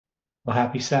Well,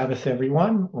 happy Sabbath,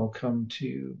 everyone. Welcome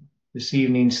to this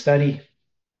evening's study.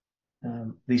 At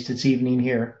least it's evening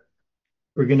here.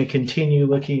 We're going to continue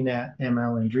looking at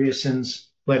M.L. Andreasen's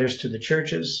letters to the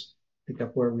churches, pick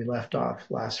up where we left off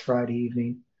last Friday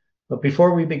evening. But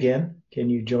before we begin,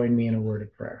 can you join me in a word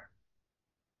of prayer?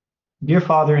 Dear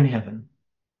Father in heaven,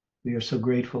 we are so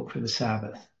grateful for the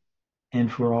Sabbath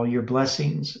and for all your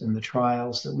blessings and the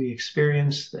trials that we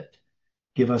experience that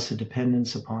give us a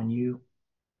dependence upon you.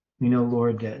 We know,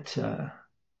 Lord, that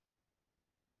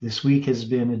this week has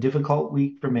been a difficult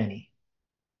week for many.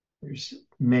 There's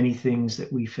many things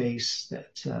that we face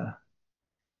that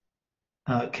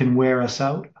can wear us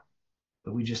out,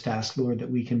 but we just ask, Lord,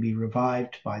 that we can be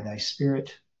revived by thy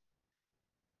Spirit,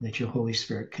 that your Holy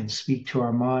Spirit can speak to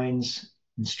our minds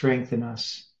and strengthen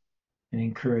us and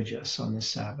encourage us on this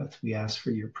Sabbath. We ask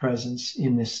for your presence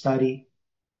in this study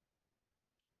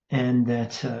and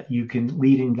that you can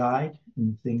lead and guide in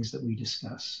the things that we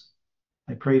discuss.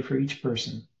 I pray for each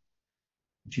person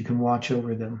that you can watch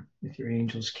over them with your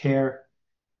angel's care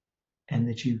and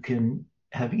that you can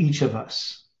have each of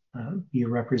us be a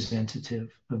representative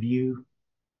of you.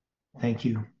 Thank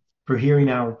you for hearing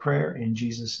our prayer in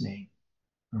Jesus' name.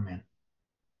 Amen.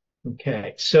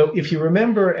 Okay, so if you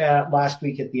remember last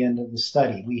week at the end of the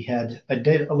study, we had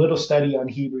a little study on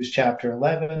Hebrews chapter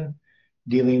 11,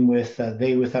 dealing with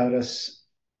they without us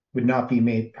would not be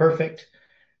made perfect.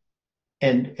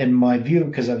 And my view,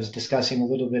 because I was discussing a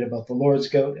little bit about the Lord's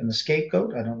goat and the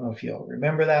scapegoat, I don't know if you all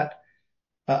remember that,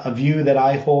 a view that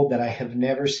I hold that I have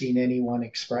never seen anyone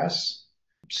express.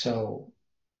 So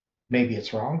maybe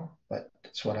it's wrong, but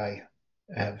it's what I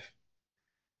have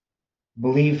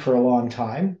believed for a long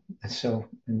time. And so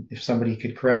if somebody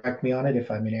could correct me on it, if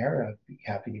I'm in error, I'd be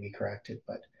happy to be corrected.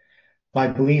 But my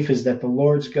belief is that the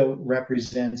Lord's goat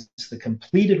represents the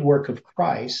completed work of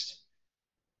Christ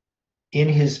in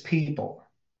his people.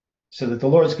 So that the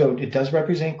Lord's goat, it does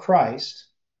represent Christ,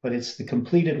 but it's the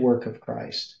completed work of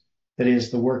Christ. That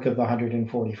is the work of the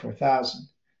 144,000.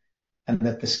 And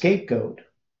that the scapegoat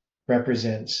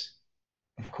represents,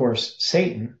 of course,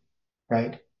 Satan,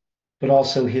 right? But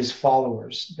also his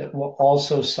followers that will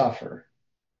also suffer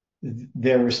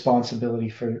their responsibility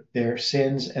for their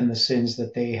sins and the sins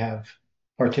that they have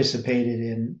participated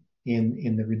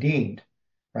in the redeemed,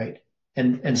 right?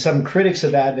 And some critics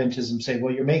of Adventism say,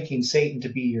 well, you're making Satan to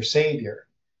be your savior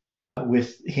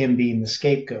with him being the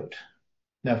scapegoat.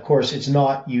 Now, of course, it's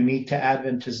not unique to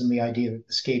Adventism, the idea that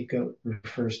the scapegoat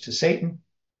refers to Satan.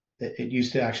 It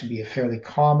used to actually be a fairly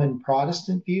common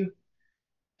Protestant view.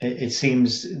 It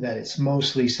seems that it's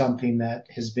mostly something that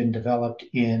has been developed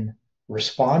in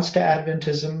response to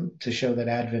Adventism to show that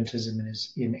Adventism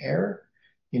is in error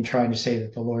in trying to say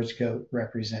that the Lord's goat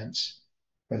represents,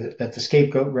 or that the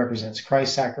scapegoat represents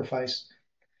Christ's sacrifice.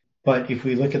 But if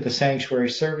we look at the sanctuary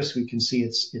service, we can see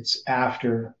it's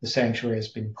after the sanctuary has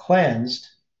been cleansed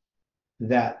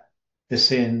that the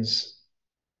sins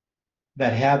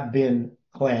that have been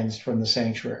cleansed from the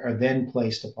sanctuary are then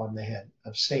placed upon the head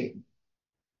of Satan.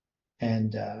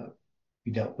 And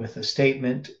we dealt with a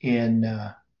statement in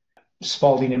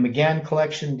Spalding and McGann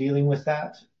collection dealing with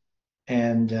that.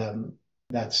 And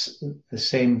that's the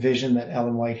same vision that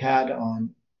Ellen White had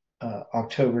on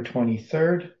October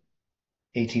 23rd,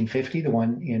 1850, the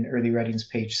one in Early Writings,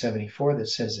 page 74, that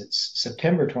says it's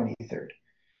September 23rd.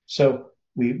 So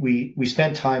we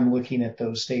spent time looking at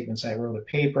those statements. I wrote a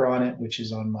paper on it, which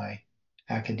is on my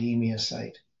academia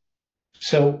site.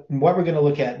 So what we're going to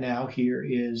look at now here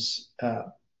is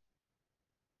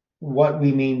what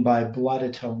we mean by blood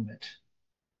atonement.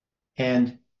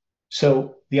 And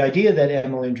so the idea that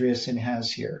Emil Andreasen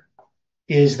has here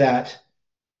is that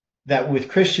with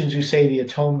Christians who say the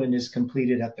atonement is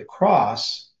completed at the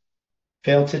cross,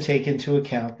 fail to take into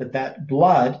account that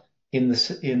blood in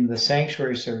the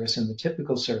sanctuary service, in the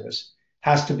typical service,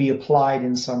 has to be applied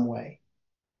in some way.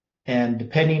 And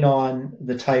depending on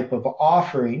the type of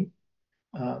offering,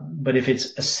 but if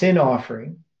it's a sin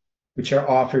offering, which are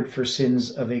offered for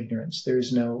sins of ignorance, there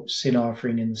is no sin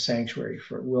offering in the sanctuary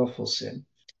for willful sin,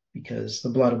 because the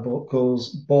blood of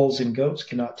bulls and goats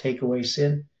cannot take away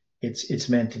sin. It's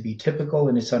meant to be typical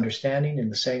in its understanding in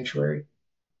the sanctuary.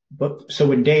 But so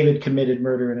when David committed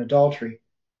murder and adultery,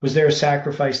 was there a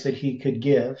sacrifice that he could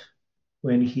give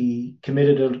when he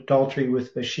committed adultery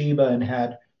with Bathsheba and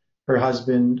had her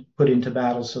husband put into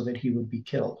battle so that he would be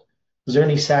killed? Was there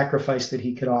any sacrifice that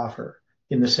he could offer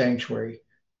in the sanctuary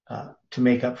to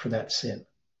make up for that sin?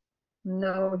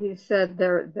 No, he said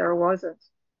there wasn't.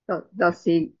 Thus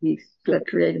he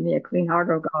created me a clean heart,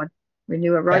 O God.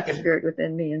 Renew a right Yeah, spirit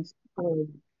within me. And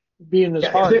Be in his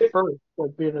yeah, heart first,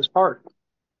 but be in his heart.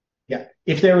 Yeah.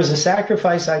 If there was a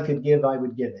sacrifice I could give, I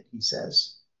would give it, he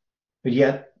says. But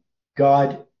yet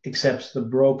God accepts the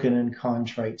broken and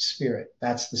contrite spirit.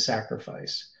 That's the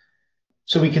sacrifice.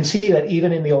 So we can see that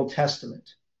even in the Old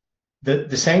Testament,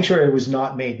 the sanctuary was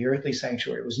not made, the earthly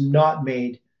sanctuary was not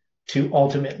made to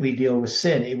ultimately deal with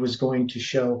sin. It was going to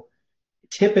show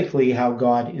typically how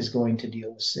God is going to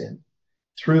deal with sin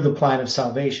through the plan of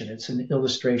salvation. It's an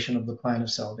illustration of the plan of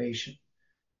salvation.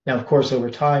 Now, of course, over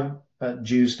time,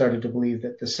 Jews started to believe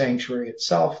that the sanctuary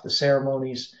itself, the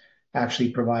ceremonies,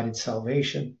 actually provided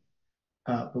salvation.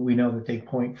 But we know that they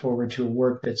point forward to a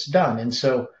work that's done. And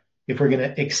so, if we're going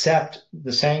to accept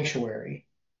the sanctuary,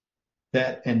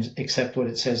 that and accept what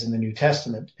it says in the New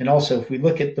Testament, and also if we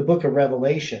look at the book of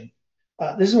Revelation,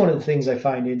 this is one of the things I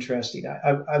find interesting.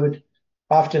 I would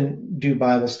often do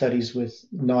Bible studies with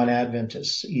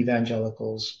non-Adventists,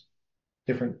 evangelicals,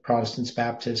 different Protestants,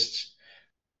 Baptists,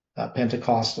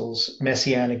 Pentecostals,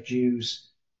 Messianic Jews.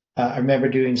 I remember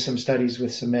doing some studies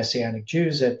with some Messianic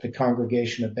Jews at the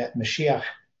congregation of Bet Mashiach.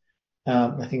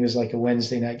 I think it was like a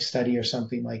Wednesday night study or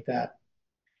something like that.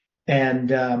 And,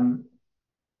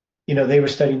 they were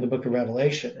studying the book of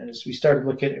Revelation. And as we started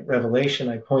looking at Revelation,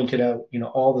 I pointed out,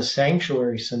 all the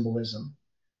sanctuary symbolism.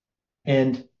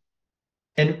 And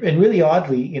really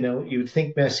oddly, you would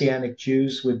think Messianic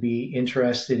Jews would be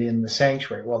interested in the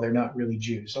sanctuary. Well, they're not really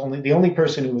Jews. The only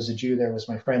person who was a Jew there was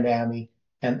my friend Amy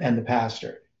and the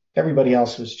pastor. Everybody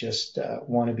else was just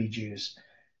wannabe Jews,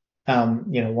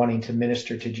 wanting to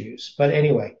minister to Jews. But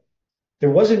anyway, there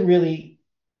wasn't really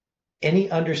any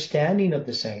understanding of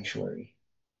the sanctuary.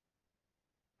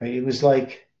 Right? It was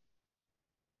like,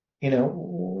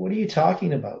 what are you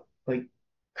talking about? Like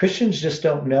Christians just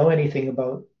don't know anything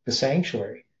about the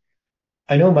sanctuary.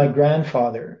 I know my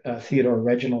grandfather, Theodore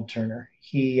Reginald Turner,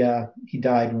 he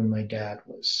died when my dad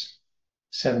was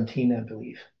 17, I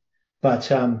believe.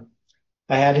 But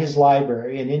I had his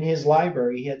library, and in his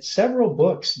library, he had several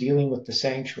books dealing with the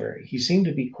sanctuary. He seemed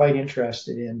to be quite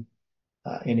interested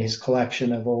in his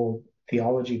collection of old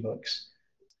theology books,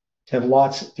 to have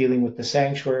lots dealing with the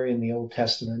sanctuary in the Old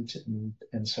Testament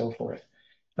and so forth.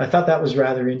 I thought that was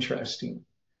rather interesting.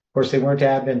 Of course, they weren't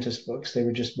Adventist books. They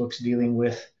were just books dealing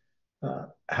with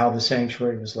how the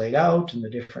sanctuary was laid out and the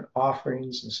different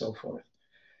offerings and so forth.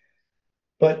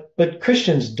 But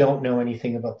Christians don't know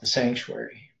anything about the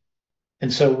sanctuary.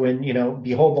 And so when,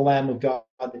 behold the Lamb of God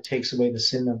that takes away the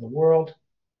sin of the world,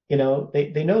 they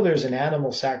know there's an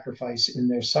animal sacrifice in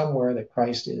there somewhere, that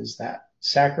Christ is that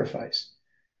sacrifice.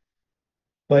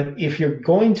 But if you're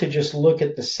going to just look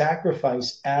at the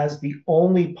sacrifice as the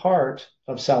only part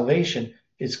of salvation,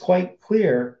 it's quite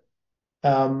clear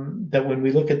that when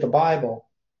we look at the Bible,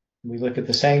 we look at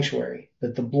the sanctuary,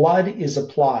 that the blood is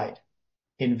applied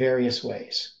in various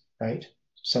ways, right?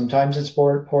 Sometimes it's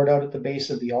poured out at the base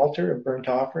of the altar, a burnt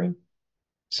offering,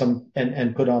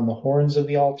 and put on the horns of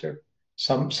the altar.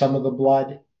 Some of the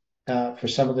blood for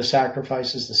some of the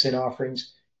sacrifices, the sin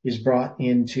offerings, is brought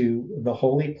into the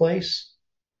holy place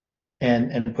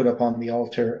and put up on the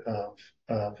altar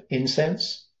of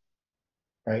incense,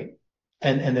 right?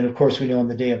 And then, of course, we know on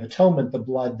the Day of Atonement, the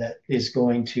blood that is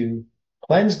going to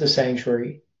cleanse the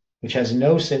sanctuary, which has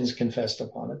no sins confessed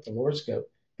upon it, the Lord's goat,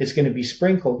 it's going to be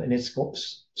sprinkled, and it's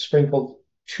sprinkled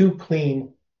to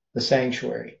clean the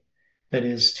sanctuary. That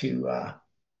is to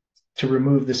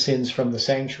remove the sins from the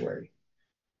sanctuary.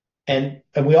 And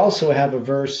we also have a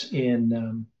verse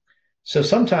in, so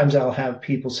sometimes I'll have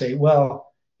people say, well,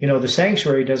 the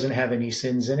sanctuary doesn't have any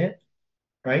sins in it,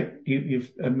 right?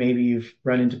 Maybe you've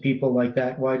run into people like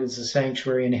that. Why does the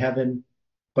sanctuary in heaven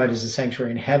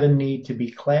need to be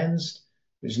cleansed?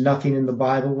 There's nothing in the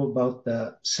Bible about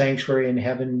the sanctuary in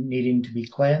heaven needing to be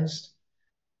cleansed.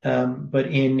 But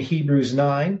in Hebrews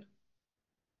 9,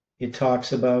 it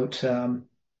talks about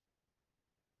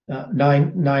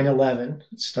 9:11.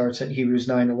 It starts at Hebrews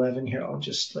 9:11. Here, I'll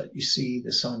just let you see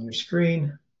this on your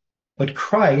screen. But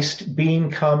Christ, being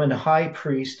come an high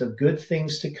priest of good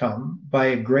things to come, by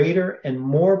a greater and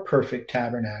more perfect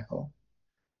tabernacle,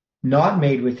 not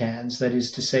made with hands, that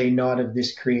is to say, not of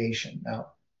this creation.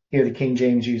 Now, here the King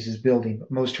James uses building, but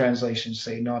most translations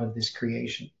say not of this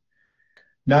creation.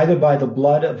 Neither by the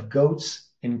blood of goats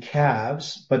and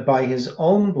calves, but by his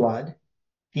own blood,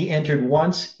 he entered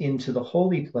once into the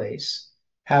holy place,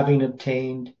 having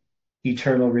obtained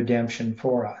eternal redemption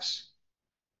for us.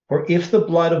 For if the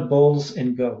blood of bulls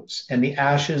and goats and the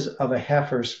ashes of a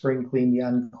heifer sprinkling the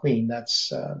unclean, that's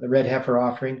the red heifer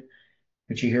offering,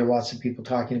 which you hear lots of people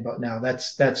talking about now.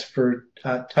 That's for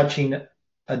touching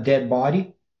a dead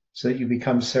body, so that you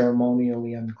become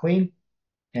ceremonially unclean.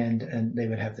 And they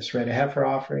would have this red heifer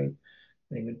offering.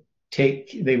 They would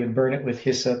they would burn it with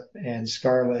hyssop and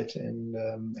scarlet, and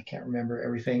I can't remember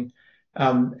everything.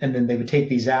 And then they would take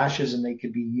these ashes and they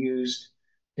could be used.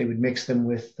 They would mix them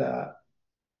with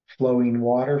flowing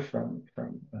water from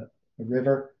a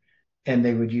river, and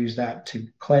they would use that to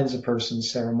cleanse a person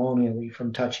ceremonially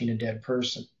from touching a dead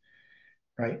person,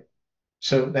 right?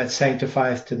 So that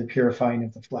sanctifieth to the purifying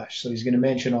of the flesh. So he's going to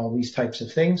mention all these types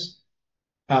of things.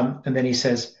 And then he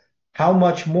says, how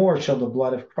much more shall the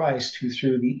blood of Christ, who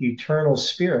through the eternal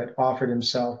Spirit offered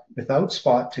himself without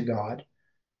spot to God,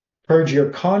 purge your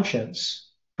conscience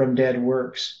from dead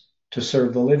works to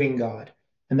serve the living God?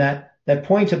 And that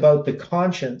point about the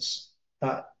conscience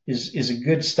is a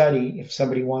good study if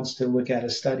somebody wants to look at a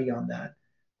study on that.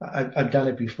 I've done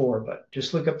it before, but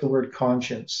just look up the word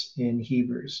conscience in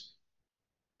Hebrews.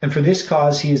 And for this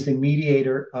cause, he is the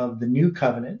mediator of the new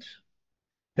covenant,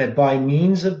 that by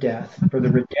means of death, for the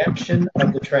redemption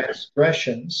of the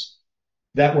transgressions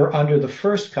that were under the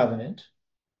first covenant,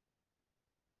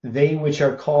 they which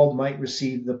are called might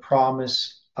receive the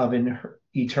promise of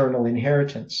eternal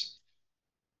inheritance.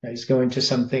 He's going to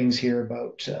some things here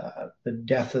about the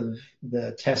death of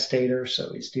the testator.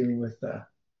 So he's dealing with a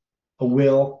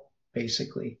will,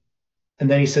 basically. And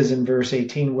then he says in verse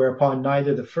 18, whereupon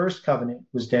neither the first covenant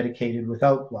was dedicated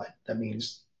without blood. That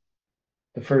means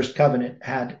the first covenant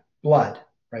had blood,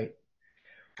 right?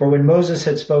 For when Moses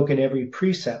had spoken every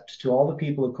precept to all the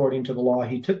people according to the law,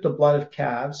 he took the blood of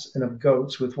calves and of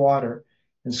goats with water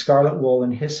and scarlet wool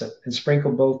and hyssop, and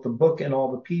sprinkled both the book and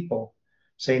all the people,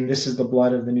 saying, this is the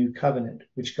blood of the new covenant,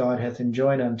 which God hath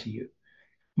enjoined unto you.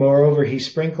 Moreover, he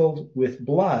sprinkled with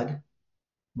blood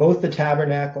both the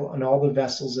tabernacle and all the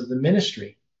vessels of the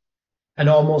ministry. And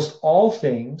almost all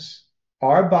things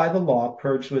are by the law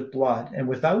purged with blood, and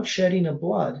without shedding of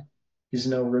blood is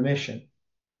no remission.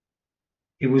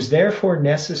 It was therefore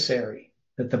necessary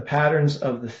that the patterns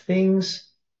of the things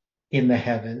in the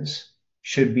heavens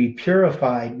should be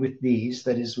purified with these,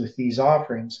 that is, with these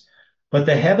offerings, but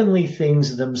the heavenly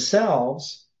things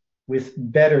themselves with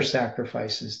better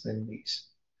sacrifices than these.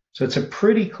 So it's a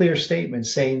pretty clear statement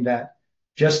saying that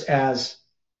just as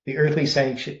the earthly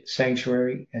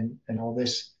sanctuary and all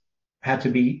this had to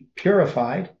be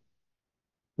purified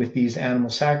with these animal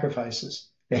sacrifices,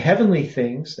 the heavenly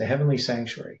things, the heavenly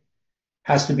sanctuary,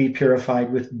 has to be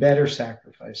purified with better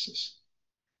sacrifices.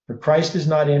 For Christ is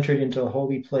not entered into the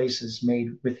holy places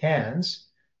made with hands,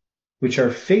 which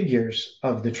are figures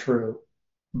of the true,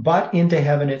 but into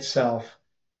heaven itself,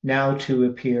 now to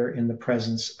appear in the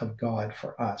presence of God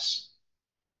for us.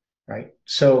 Right?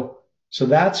 So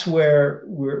that's where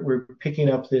we're picking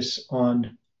up this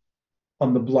on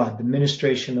the blood, the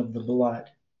ministration of the blood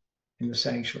in the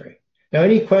sanctuary. Now,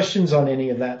 any questions on any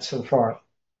of that so far,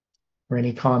 or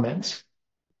any comments?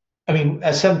 I mean,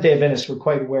 as Seventh-day Adventists, we're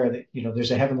quite aware that,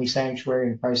 there's a heavenly sanctuary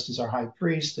and Christ is our high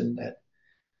priest, and that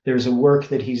there's a work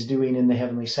that he's doing in the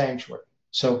heavenly sanctuary.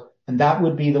 So, and that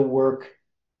would be the work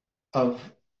of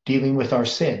dealing with our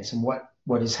sins. And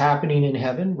what is happening in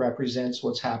heaven represents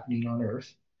what's happening on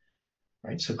earth,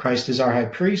 right? So Christ is our high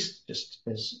priest, just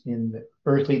as in the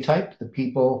earthly type. The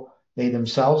people, they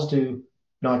themselves do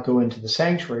not go into the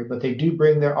sanctuary, but they do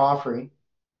bring their offering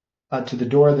to the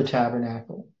door of the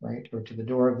tabernacle, right, or to the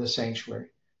door of the sanctuary,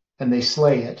 and they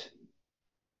slay it,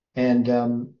 and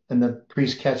the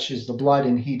priest catches the blood,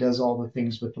 and he does all the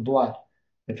things with the blood.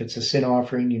 If it's a sin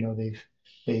offering,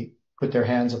 they put their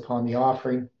hands upon the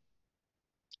offering,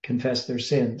 confess their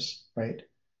sins, right?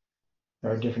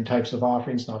 There are different types of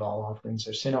offerings. Not all offerings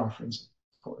are sin offerings,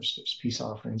 of course. There's peace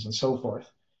offerings and so forth.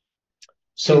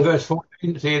 So in verse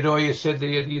 14, Theodore, you said that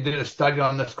you did a study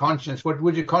on this conscience. What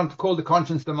would you call the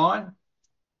conscience the mind?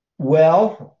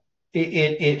 Well,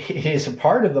 it is a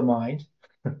part of the mind.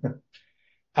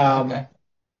 Okay.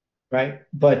 Right.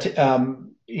 But,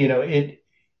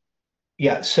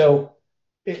 so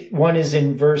one is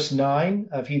in verse 9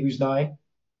 of Hebrews 9,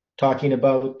 talking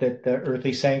about that the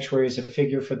earthly sanctuary is a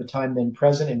figure for the time then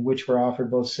present, in which were offered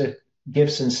both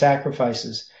gifts and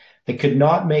sacrifices that could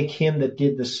not make him that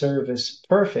did the service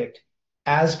perfect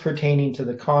as pertaining to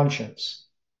the conscience.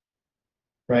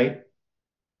 Right.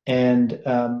 And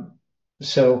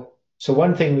so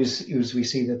one thing is we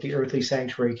see that the earthly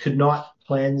sanctuary could not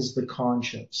cleanse the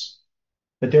conscience,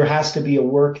 but there has to be a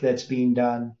work that's being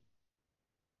done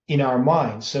in our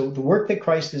minds. So the work that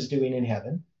Christ is doing in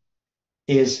heaven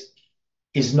is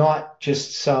not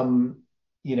just some,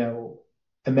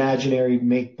 imaginary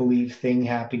make-believe thing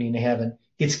happening in heaven.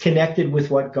 It's connected with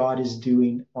what God is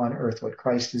doing on earth, what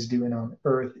Christ is doing on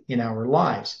earth in our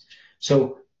lives.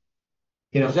 So,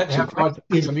 Does that have Christ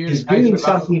God is communicates doing with us?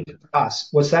 something to us.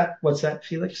 What's that,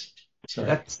 Felix? Sorry.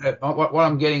 That's what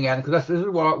I'm getting at, because this is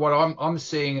what I'm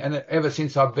seeing, and ever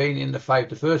since I've been in the faith,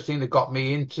 the first thing that got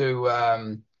me into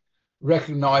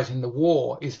recognizing the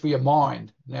war is for your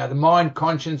mind. Now, the mind,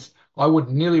 conscience, I would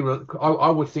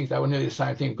think they were nearly the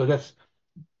same thing, because that's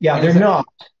Yeah, they're anything. not.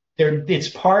 It's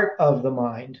part of the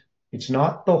mind. It's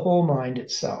not the whole mind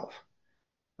itself,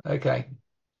 Okay,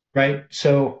 right?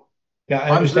 So, yeah, I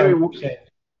I'm understand very what you're saying.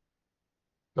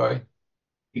 sorry.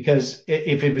 Because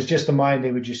if it was just the mind,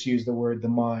 they would just use the word the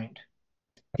mind.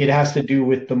 It has to do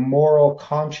with the moral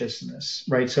consciousness,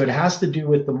 right? So it has to do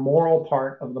with the moral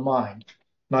part of the mind.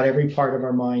 Not every part of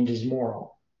our mind is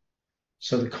moral.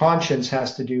 So the conscience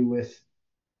has to do with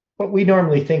what we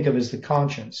normally think of as the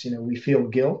conscience. You know, we feel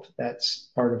guilt. That's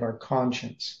part of our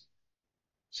conscience.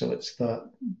 So it's the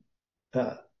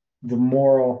the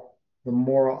moral the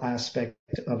moral aspect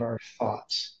of our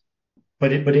thoughts.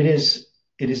 But it is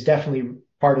definitely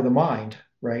part of the mind,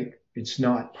 right? It's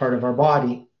not part of our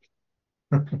body.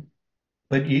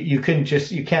 But you can't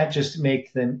just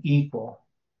make them equal,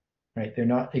 right? They're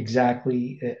not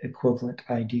exactly equivalent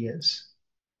ideas.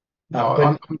 No, But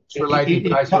I'm just relating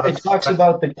based what it talks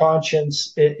about the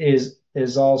conscience. It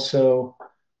is also,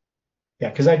 yeah,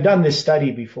 because I've done this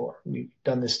study before. We've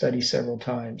done this study several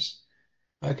times.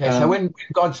 okay. So Um, when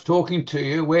God's talking to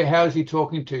you, how is He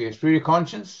talking to you? Through your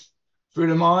conscience, through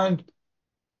the mind?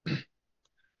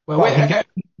 Well, well, how,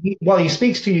 he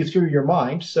speaks to you through your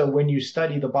mind. So when you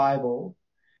study the Bible,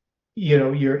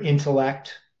 your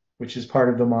intellect, which is part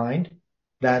of the mind,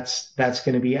 that's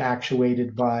going to be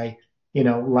actuated by,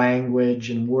 language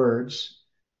and words.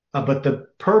 But the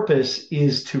purpose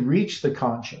is to reach the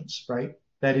conscience, right?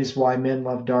 That is why men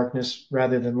love darkness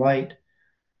rather than light,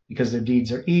 because their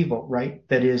deeds are evil, right?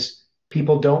 That is,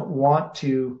 people don't want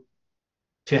to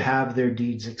have their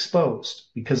deeds exposed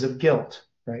because of guilt,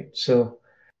 right? So,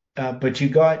 but you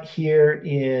got here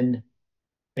in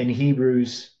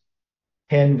Hebrews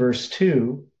 10 verse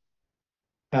 2,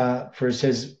 for it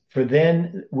says, "For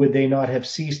then would they not have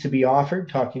ceased to be offered?"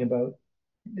 Talking about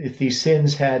if these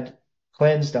sins had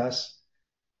cleansed us,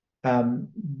 um,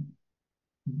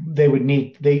 they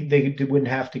wouldn't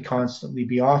have to constantly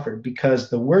be offered, because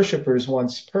the worshippers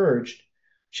once purged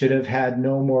should have had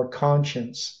no more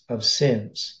conscience of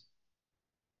sins,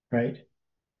 right?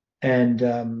 And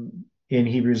in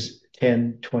Hebrews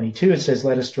 10:22 it says,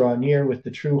 "Let us draw near with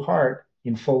the true heart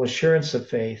in full assurance of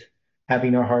faith,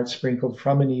 having our hearts sprinkled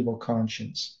from an evil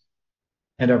conscience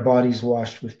and our bodies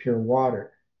washed with pure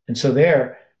water." And so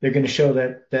they're going to show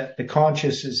that the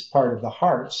conscious is part of the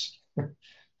hearts,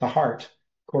 the heart.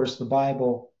 Of course, the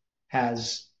Bible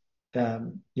has,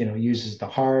 uses the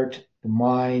heart, the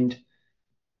mind,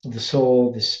 the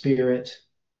soul, the spirit,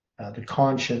 the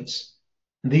conscience.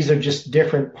 And these are just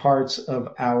different parts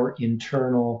of our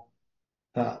internal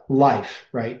life,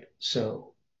 right?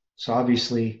 So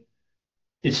obviously,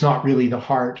 it's not really the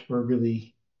heart or really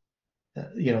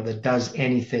that does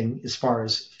anything as far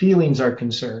as feelings are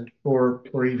concerned,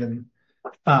 or even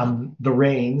the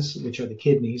reins, which are the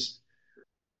kidneys.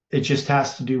 It just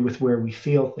has to do with where we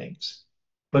feel things.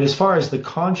 But as far as the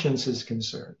conscience is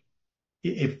concerned,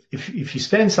 if you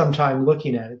spend some time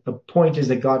looking at it, the point is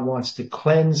that God wants to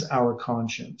cleanse our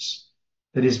conscience.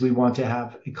 That is, we want to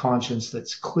have a conscience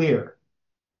that's clear.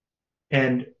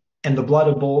 And and the blood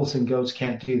of bulls and goats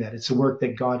can't do that. It's a work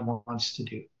that God wants to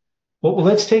do. Well,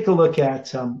 let's take a look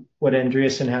at what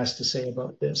Andreasen has to say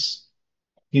about this,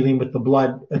 dealing with the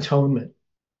blood atonement.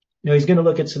 He's going to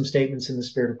look at some statements in the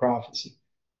spirit of prophecy.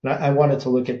 And I wanted to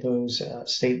look at those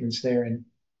statements there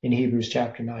in Hebrews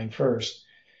chapter 9 first.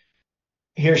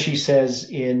 Here she says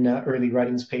in early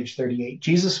writings, page 38,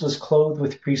 "Jesus was clothed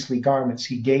with priestly garments.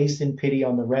 He gazed in pity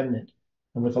on the remnant,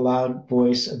 and with a loud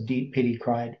voice of deep pity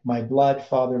cried, 'My blood,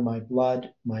 Father, my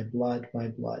blood, my blood, my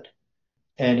blood.'"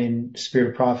 And in Spirit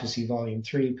of Prophecy, volume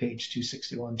 3, page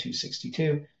 261,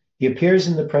 262, "He appears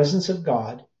in the presence of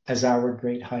God as our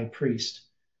great high priest,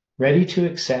 ready to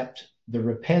accept the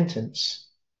repentance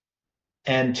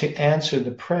and to answer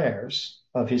the prayers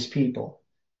of his people,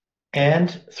 and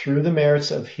through the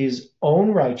merits of his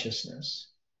own righteousness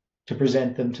to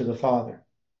present them to the Father.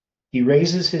 He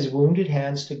raises his wounded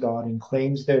hands to God and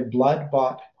claims their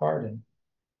blood-bought pardon.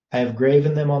 'I have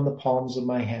graven them on the palms of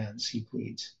my hands,' he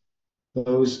pleads,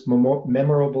 'those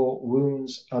memorable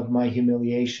wounds of my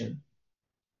humiliation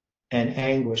and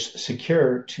anguish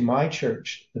secure to my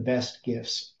church the best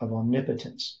gifts of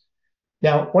omnipotence.'"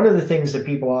 Now, one of the things that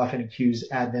people often accuse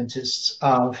Adventists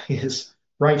of is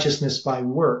righteousness by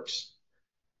works.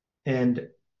 And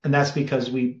that's because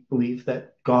we believe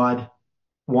that God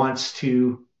wants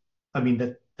to, I mean,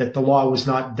 that that the law was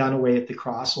not done away at the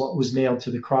cross. What was nailed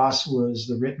to the cross was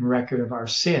the written record of our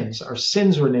sins. Our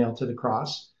sins were nailed to the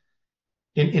cross.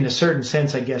 In a certain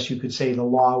sense, I guess you could say the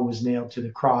law was nailed to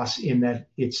the cross in that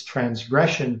its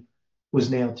transgression was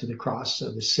nailed to the cross.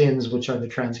 So the sins, which are the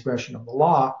transgression of the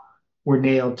law, were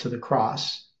nailed to the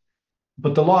cross.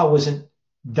 But the law wasn't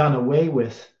done away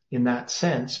with in that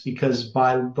sense, because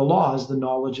by the law is the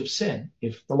knowledge of sin.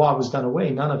 If the law was done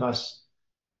away, none of us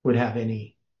would have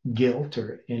any guilt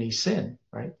or any sin,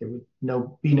 right? There would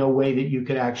be no way that you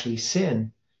could actually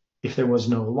sin if there was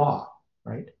no law,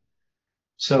 right?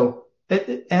 So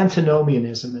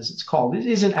antinomianism, as it's called, it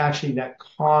isn't actually that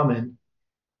common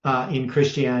in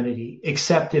Christianity,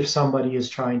 except if somebody is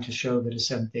trying to show that a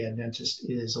Seventh-day Adventist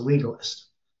is a legalist,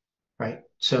 right?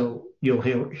 So you'll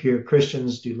hear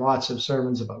Christians do lots of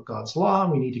sermons about God's law,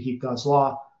 and we need to keep God's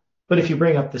law. But if you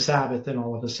bring up the Sabbath, then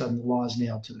all of a sudden the law is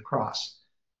nailed to the cross.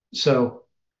 So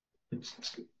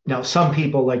now some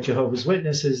people, like Jehovah's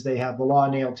Witnesses, they have the law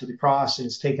nailed to the cross and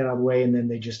it's taken out of the way, and then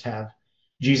they just have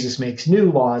Jesus makes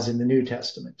new laws in the New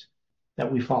Testament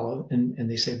that we follow, and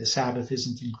they say the Sabbath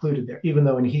isn't included there, even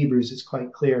though in Hebrews it's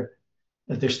quite clear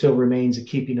that there still remains a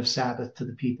keeping of Sabbath to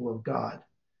the people of God.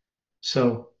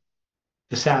 So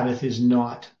the Sabbath is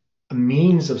not a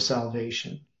means of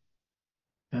salvation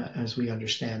as we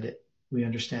understand it. We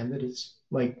understand that it's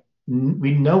like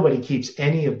nobody keeps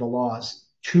any of the laws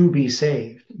to be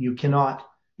saved. You cannot,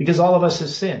 because all of us have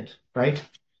sinned, right?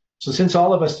 So since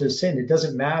all of us have sinned, it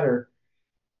doesn't matter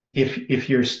if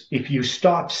you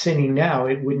stop sinning now,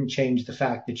 it wouldn't change the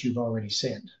fact that you've already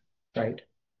sinned, right?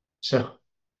 So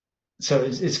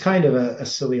it's kind of a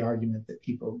silly argument that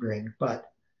people bring. But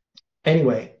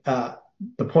anyway,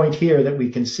 the point here that we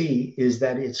can see is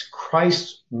that it's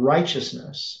Christ's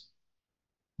righteousness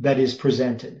that is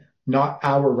presented, not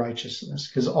our righteousness,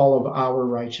 because all of our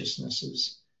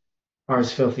righteousnesses are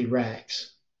as filthy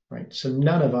rags, right? So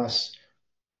none of us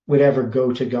would ever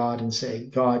go to God and say,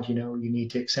 God, you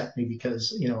need to accept me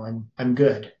because, I'm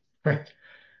good, right?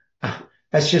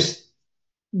 That's just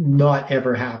not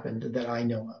ever happened that I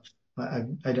know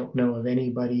of. I don't know of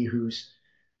anybody who's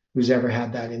ever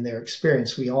had that in their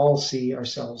experience. We all see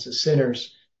ourselves as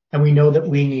sinners, and we know that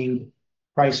we need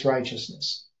Christ's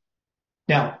righteousness.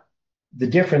 Now, the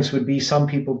difference would be some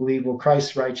people believe, well,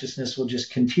 Christ's righteousness will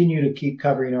just continue to keep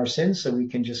covering our sins so we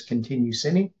can just continue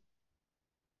sinning.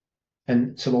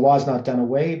 And so the law is not done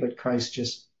away, but Christ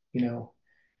just,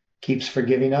 keeps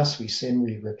forgiving us. We sin,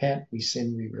 we repent. We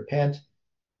sin, we repent.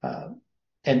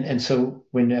 And so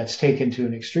when that's taken to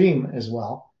an extreme as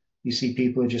well, you see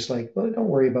people are just like, well, don't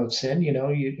worry about sin.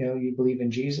 You believe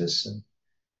in Jesus and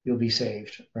you'll be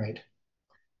saved, right?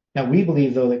 Now we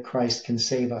believe though that Christ can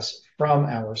save us from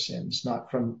our sins,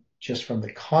 not just from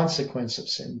the consequence of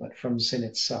sin, but from sin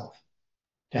itself,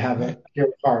 to have a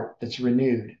pure heart that's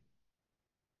renewed.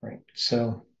 Right.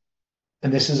 So,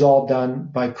 and this is all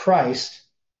done by Christ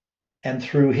and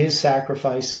through his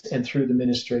sacrifice and through the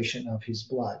ministration of his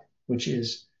blood, which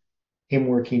is him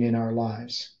working in our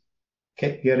lives.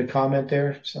 Okay. You had a comment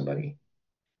there, somebody?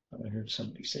 I heard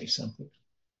somebody say something.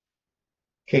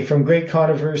 Okay. From Great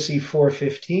Controversy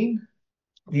 4:15,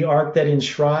 the ark that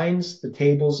enshrines the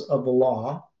tables of the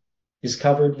law is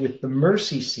covered with the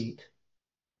mercy seat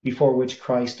before which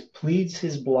Christ pleads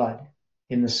his blood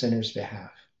in the sinner's behalf.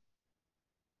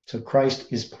 So Christ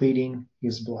is pleading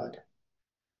his blood.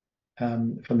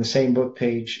 From the same book,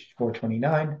 page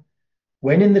 429,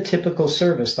 when in the typical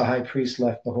service the high priest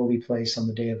left the holy place on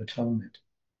the Day of Atonement,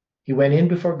 he went in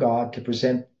before God to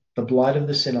present the blood of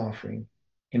the sin offering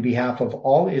in behalf of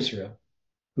all Israel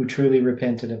who truly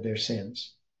repented of their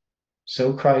sins.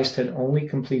 So Christ had only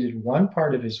completed one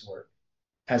part of his work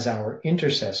as our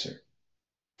intercessor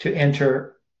to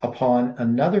enter upon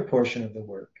another portion of the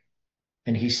work,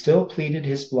 and he still pleaded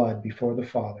his blood before the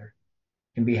Father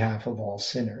in behalf of all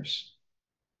sinners.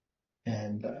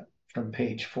 And from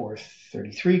page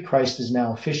 433, Christ is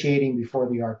now officiating before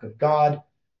the ark of God,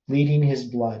 pleading his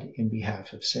blood in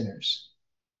behalf of sinners.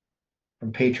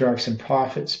 From Patriarchs and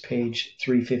Prophets, page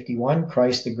 351,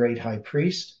 Christ, the great high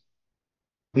priest,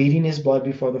 pleading his blood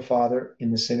before the Father in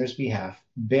the sinner's behalf,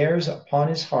 bears upon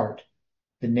his heart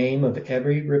the name of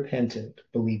every repentant,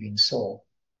 believing soul.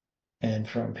 And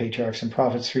from Patriarchs and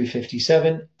Prophets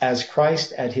 357, as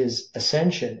Christ at his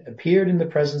ascension appeared in the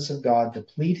presence of God to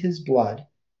plead his blood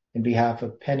in behalf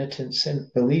of penitent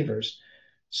believers,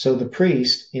 so the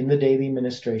priest in the daily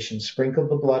ministration sprinkled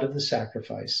the blood of the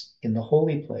sacrifice in the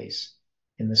holy place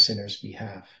in the sinner's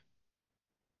behalf.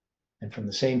 And from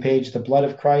the same page, the blood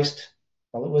of Christ,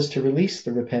 while it was to release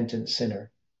the repentant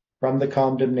sinner from the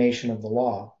condemnation of the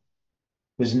law,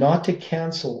 was not to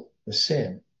cancel the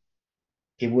sin.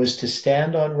 It was to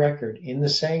stand on record in the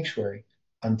sanctuary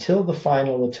until the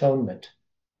final atonement.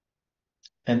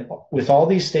 And with all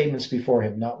these statements before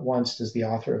him, not once does the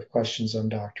author of Questions on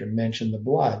Doctrine mention the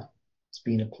blood that's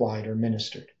being applied or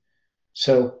ministered.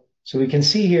 So we can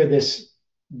see here this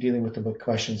dealing with the book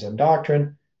Questions on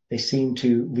Doctrine. They seem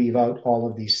to leave out all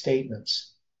of these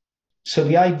statements. So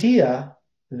the idea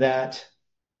that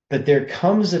there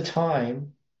comes a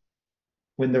time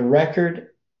when the record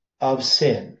of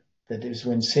sin, that is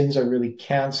when sins are really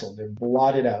canceled, they're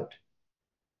blotted out,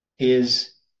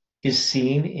 is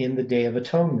seen in the Day of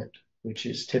Atonement, which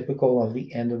is typical of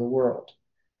the end of the world.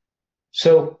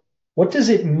 So what does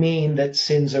it mean that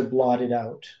sins are blotted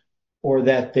out or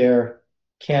that they're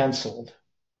canceled?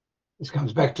 This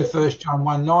comes back to 1 John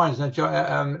 1:9, isn't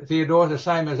it, Theodore? The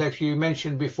same as actually you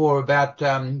mentioned before about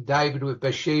David with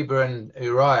Bathsheba and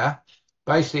Uriah.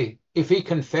 Basically, if he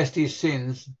confessed his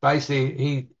sins,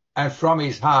 basically and from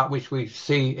his heart, which we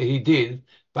see he did,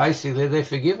 basically they're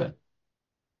forgiven.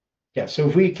 Yeah, so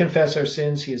if we confess our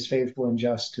sins, he is faithful and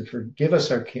just to forgive us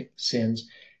our sins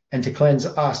and to cleanse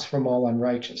us from all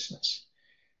unrighteousness.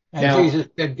 And now, Jesus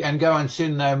said, and go and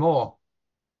sin no more.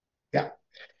 Yeah.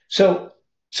 So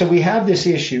we have this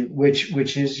issue,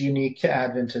 which is unique to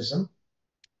Adventism,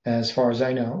 as far as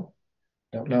I know.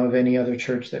 Don't know of any other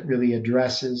church that really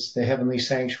addresses the heavenly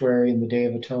sanctuary and the Day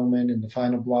of Atonement and the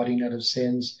final blotting out of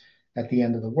sins at the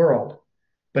end of the world.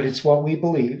 But it's what we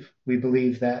believe. We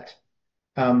believe that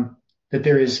that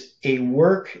there is a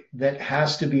work that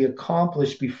has to be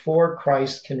accomplished before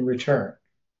Christ can return.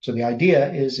 So the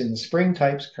idea is in the spring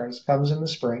types, Christ comes in the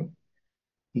spring.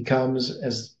 He comes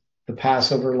as the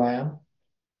Passover lamb.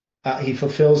 He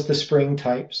fulfills the spring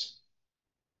types.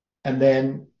 And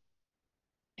then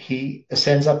he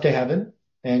ascends up to heaven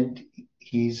and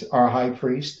he's our high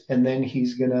priest. And then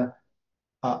he's going to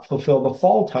fulfill the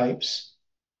fall types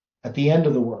at the end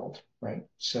of the world. Right.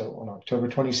 So on October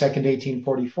 22nd,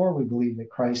 1844, we believe that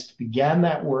Christ began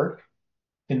that work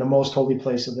in the most holy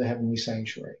place of the heavenly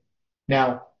sanctuary.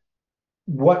 Now,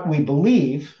 what we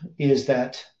believe is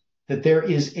that there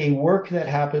is a work that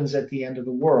happens at the end of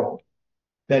the world.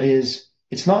 That is,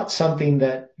 it's not something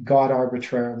that God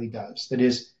arbitrarily does. That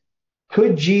is,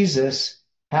 could Jesus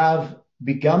have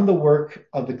begun the work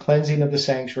of the cleansing of the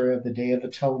sanctuary of the Day of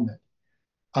Atonement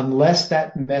unless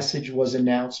that message was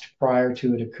announced prior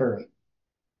to it occurring?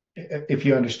 If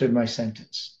you understood my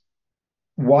sentence.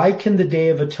 Why can the Day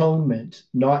of Atonement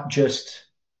not just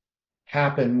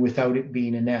happen without it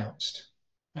being announced?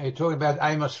 Are you talking about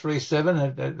Amos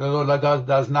 3:7? The Lord God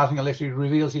does nothing unless he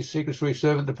reveals his secrets to his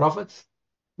servant, the prophets?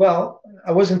 Well,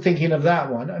 I wasn't thinking of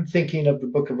that one. I'm thinking of the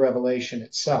book of Revelation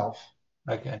itself.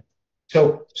 Okay.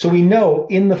 So we know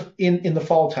in the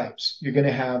fall types, you're going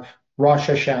to have Rosh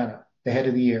Hashanah, the head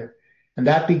of the year, and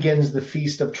that begins the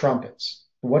Feast of Trumpets.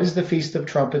 What is the Feast of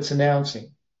Trumpets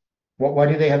announcing? Why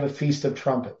do they have a Feast of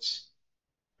Trumpets?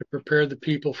 To prepare the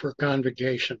people for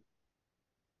convocation.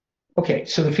 Okay,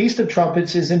 so the Feast of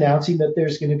Trumpets is announcing that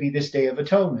there's going to be this Day of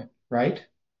Atonement, right?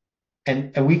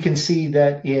 And we can see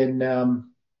that in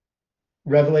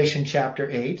Revelation chapter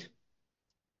 8.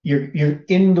 You're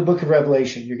in the book of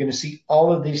Revelation. You're going to see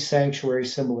all of these sanctuary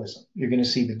symbolism. You're going to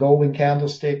see the golden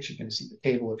candlesticks. You're going to see the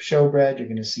table of showbread. You're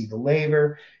going to see the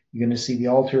laver. You're going to see the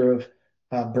altar of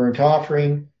burnt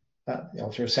offering, the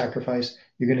altar of sacrifice.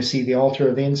 You're going to see the altar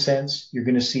of incense. You're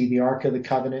going to see the Ark of the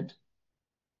Covenant.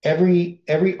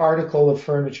 Every article of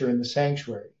furniture in the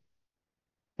sanctuary,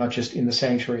 not just in the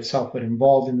sanctuary itself, but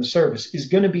involved in the service, is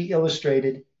going to be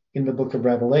illustrated in the book of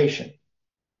Revelation.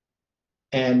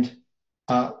 And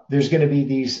there's going to be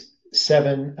these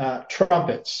 7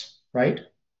 trumpets, right?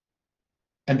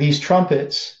 And these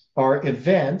trumpets are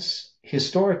events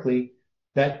historically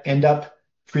that end up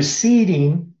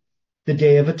preceding the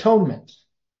Day of Atonement,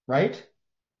 right?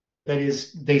 That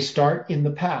is, they start in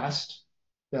the past.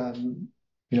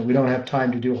 We don't have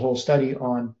time to do a whole study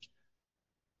on,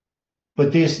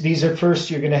 but these are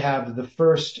first, you're going to have the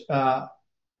first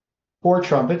 4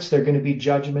 trumpets. They're going to be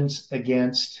judgments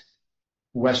against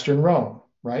Western Rome,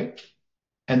 right?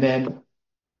 And then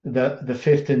the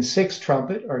 5th and 6th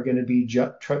trumpet are going to be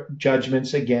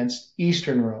judgments against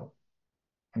Eastern Rome.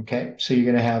 Okay, so you're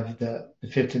going to have the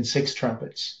 5th and 6th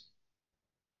trumpets.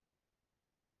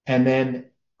 And then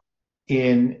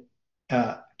in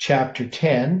chapter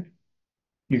 10,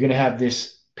 you're going to have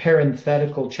this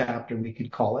parenthetical chapter, we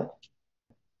could call it,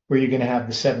 where you're going to have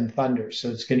the 7 thunders.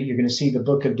 So you're going to see the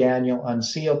book of Daniel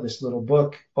unsealed, this little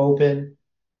book open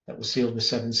that will seal the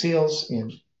 7 seals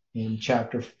in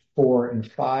chapter 4 and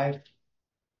 5,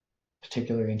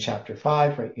 particularly in chapter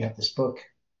 5, right? You have this book,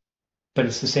 but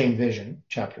it's the same vision.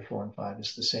 Chapter 4 and 5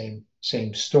 is the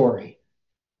same story.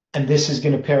 And this is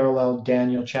going to parallel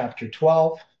Daniel chapter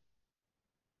 12.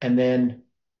 And then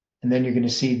you're going to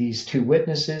see these two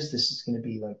witnesses. This is going to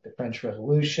be like the French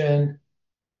Revolution.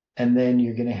 And then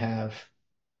you're going to have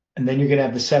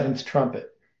the seventh trumpet,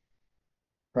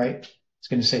 right? It's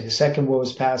going to say the second woe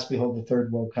is past. Behold, the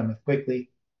third woe cometh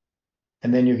quickly.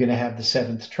 And then you're going to have the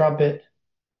seventh trumpet.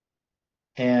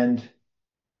 And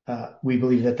we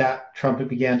believe that trumpet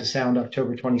began to sound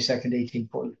October 22nd,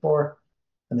 1844.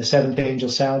 And the seventh angel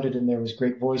sounded, and there was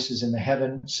great voices in the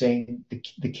heaven saying,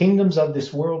 the kingdoms of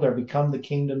this world are become the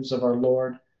kingdoms of our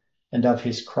Lord and of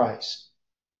his Christ,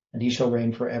 and he shall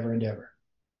reign forever and ever.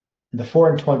 And the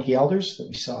 24 elders that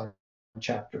we saw in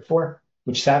chapter 4,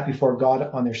 which sat before God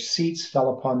on their seats,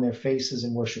 fell upon their faces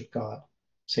and worshiped God,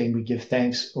 saying, we give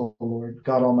thanks, O Lord,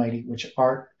 God Almighty, which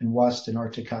art and wast and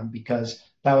art to come, because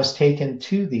thou hast taken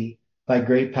to thee thy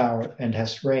great power and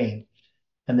hast reigned,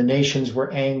 and the nations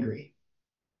were angry.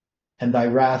 And thy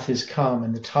wrath is come,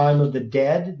 and the time of the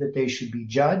dead that they should be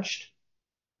judged,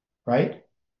 right?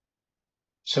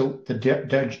 So the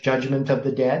judgment of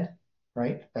the dead,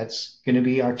 right? That's going to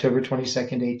be October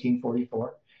 22nd,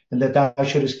 1844. And that thou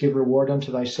shouldest give reward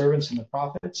unto thy servants and the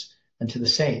prophets and to the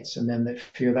saints, and them that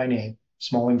fear thy name,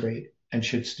 small and great, and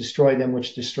shouldst destroy them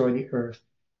which destroy the earth.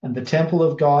 And the temple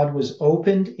of God was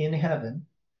opened in heaven,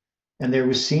 and there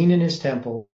was seen in his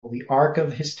temple the ark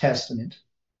of his testament.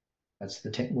 That's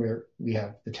where we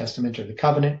have the testament or the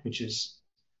covenant, which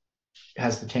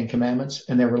has the 10 commandments.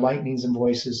 And there were lightnings and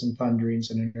voices and thunderings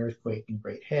and an earthquake and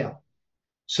great hail.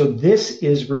 So this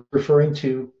is referring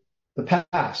to the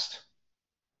past,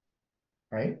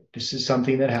 right? This is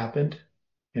something that happened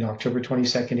in October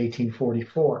 22nd,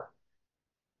 1844.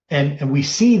 And we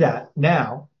see that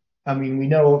now. I mean, we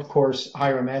know, of course,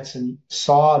 Hiram Edson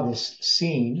saw this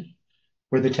scene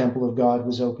where the temple of God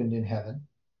was opened in heaven.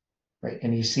 Right,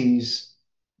 and he sees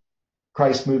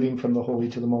Christ moving from the holy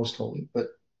to the most holy. But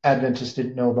Adventists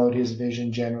didn't know about his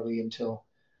vision generally until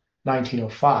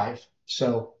 1905.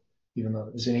 So even though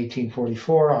it was in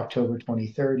 1844, October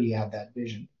 23rd, he had that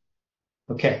vision.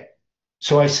 Okay,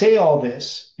 so I say all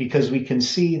this because we can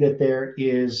see that there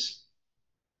is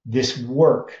this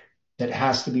work that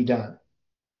has to be done.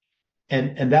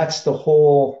 And that's the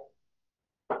whole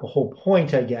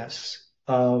point, I guess,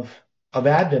 of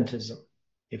Adventism.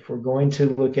 If we're going to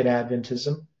look at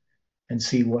Adventism and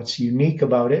see what's unique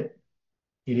about it,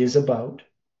 it is about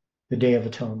the Day of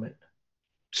Atonement.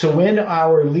 So when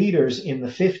our leaders in the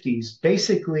 50s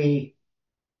basically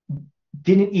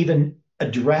didn't even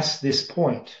address this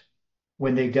point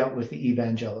when they dealt with the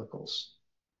evangelicals,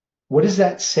 what does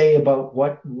that say about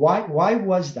why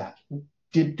was that?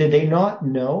 Did they not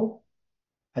know?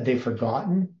 Had they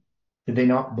forgotten? Did they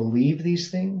not believe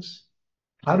these things?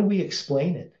 How do we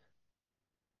explain it?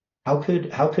 How could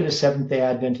a Seventh-day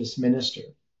Adventist minister,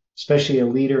 especially a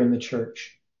leader in the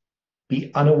church,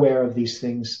 be unaware of these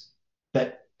things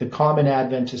that the common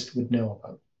Adventist would know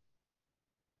about,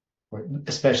 or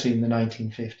especially in the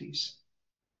 1950s?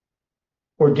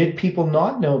 Or did people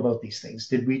not know about these things?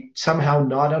 Did we somehow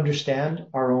not understand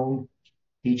our own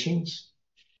teachings?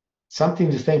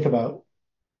 Something to think about.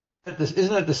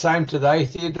 Isn't it the same today,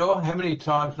 Theodore? How many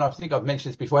times, and I think I've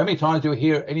mentioned this before, how many times do we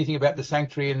hear anything about the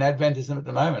sanctuary in Adventism at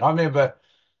the moment? I remember,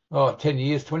 10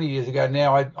 years, 20 years ago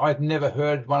now, I'd never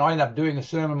heard one. I ended up doing a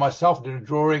sermon myself, did a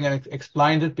drawing and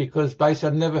explained it because basically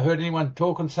I'd never heard anyone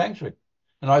talk on sanctuary.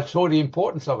 And I saw the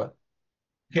importance of it.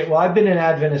 Okay, well, I've been an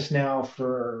Adventist now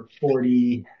for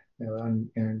 40, and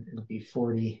it'll be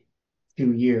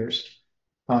 42 years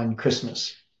on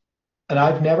Christmas. And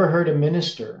I've never heard a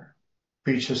minister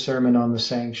preach a sermon on the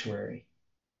sanctuary.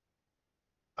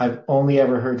 I've only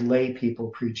ever heard lay people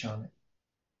preach on it.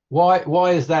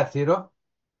 Why is that, Theodore?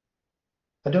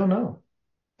 I don't know.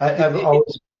 I've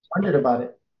always wondered about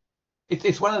it.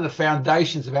 It's one of the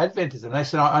foundations of Adventism. They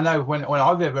said, I know when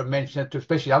I've ever mentioned it to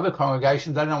especially other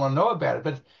congregations, they don't want to know about it.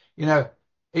 But,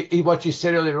 what you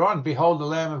said earlier on, behold the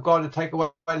Lamb of God to take away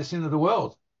the sin of the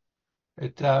world.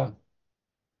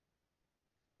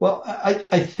 Well,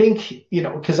 I think,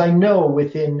 because I know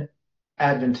within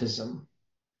Adventism,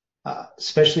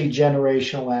 especially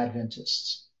generational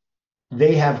Adventists,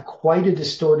 they have quite a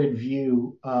distorted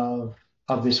view of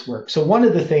this work. So one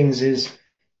of the things is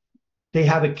they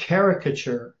have a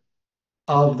caricature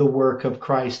of the work of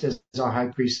Christ as our high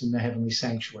priest in the heavenly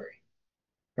sanctuary,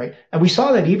 right? And we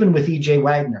saw that even with E.J.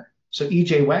 Wagner. So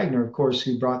E.J. Wagner, of course,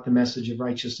 who brought the message of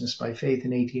righteousness by faith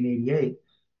in 1888,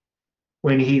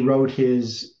 when he wrote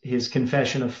his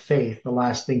confession of faith, the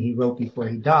last thing he wrote before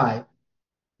he died,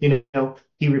 he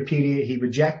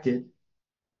rejected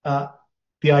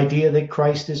the idea that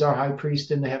Christ is our high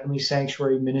priest in the heavenly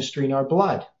sanctuary ministering our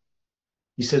blood.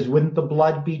 He says, wouldn't the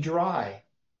blood be dry?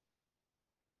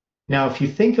 Now, if you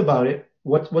think about it,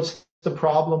 what's the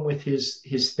problem with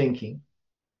his thinking?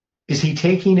 Is he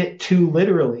taking it too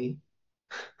literally?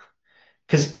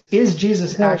 Because is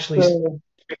Jesus actually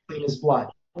sprinkling his blood?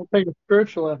 I'll take a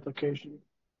spiritual application.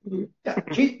 Yeah,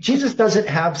 Jesus doesn't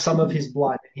have some of his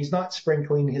blood. He's not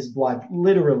sprinkling his blood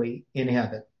literally in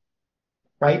heaven,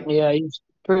 right? Yeah, he's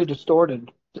pretty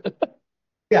distorted.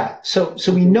 Yeah. So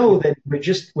we know that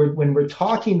when we're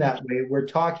talking that way, we're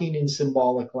talking in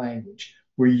symbolic language.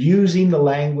 We're using the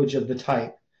language of the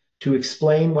type to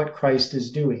explain what Christ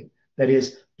is doing. That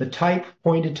is, the type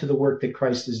pointed to the work that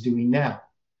Christ is doing now.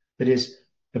 That is,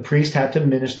 the priest had to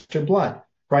minister blood.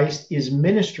 Christ is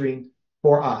ministering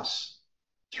for us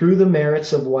through the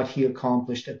merits of what he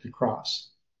accomplished at the cross.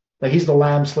 Like he's the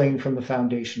lamb slain from the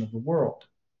foundation of the world.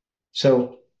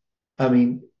 So, I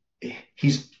mean,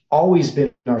 he's always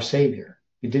been our savior.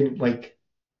 He didn't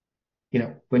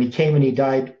when he came and he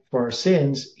died for our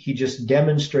sins, he just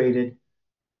demonstrated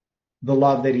the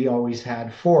love that he always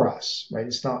had for us, right?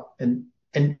 It's not, and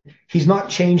he's not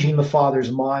changing the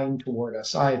Father's mind toward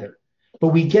us either. But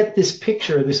we get this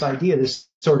picture, this idea, this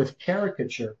sort of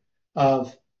caricature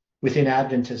of within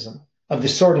Adventism of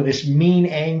this mean,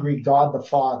 angry God the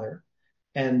Father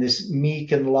and this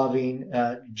meek and loving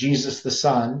Jesus the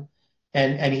Son,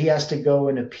 and he has to go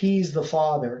and appease the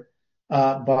Father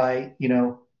by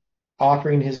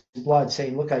offering his blood,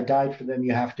 saying, "Look, I died for them.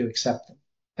 You have to accept them."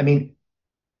 I mean,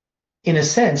 in a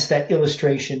sense, that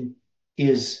illustration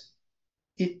is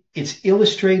it's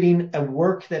illustrating a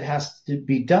work that has to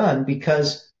be done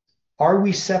because are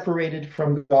we separated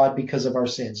from God because of our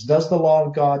sins? Does the law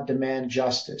of God demand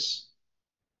justice?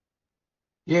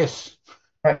 Yes.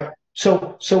 Right.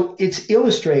 So it's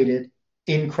illustrated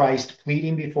in Christ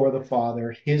pleading before the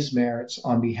Father his merits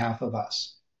on behalf of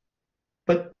us.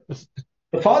 But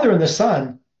the Father and the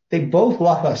Son, they both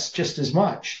love us just as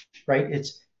much, right?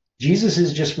 It's Jesus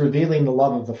is just revealing the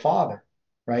love of the Father,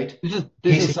 right? This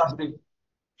is something,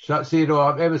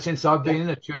 Theodore, ever since I've been in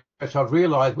the church, I've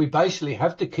realized we basically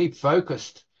have to keep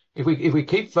focused. If we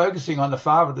keep focusing on the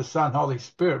Father, the Son, Holy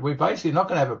Spirit, we're basically not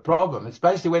going to have a problem. It's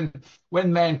basically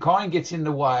when mankind gets in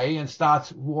the way and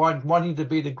starts wanting to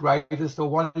be the greatest or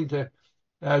wanting to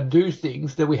do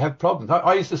things that we have problems.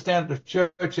 I used to stand at the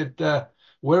church at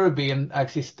Werribee and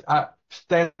actually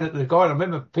stand at the guide. I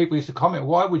remember people used to comment,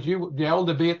 "Why would you, the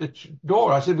elder, be at the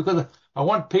door?" I said, "Because I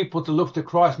want people to look to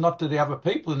Christ, not to the other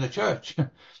people in the church."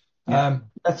 Yeah.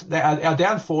 That's our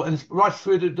downfall, and it's right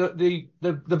through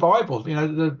the Bible.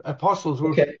 The apostles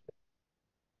were. Okay.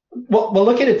 Well,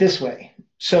 look at it this way.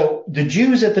 So the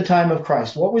Jews at the time of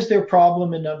Christ, what was their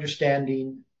problem in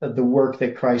understanding the work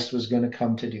that Christ was going to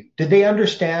come to do? Did they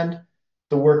understand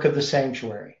the work of the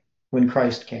sanctuary when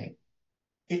Christ came?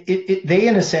 They,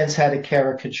 in a sense, had a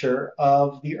caricature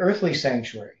of the earthly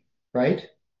sanctuary, right?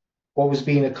 What was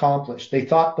being accomplished. They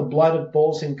thought the blood of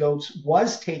bulls and goats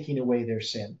was taking away their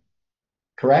sin,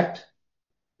 correct?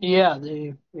 Yeah,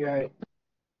 you're right.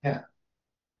 Yeah.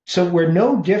 So we're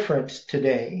no different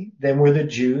today than were the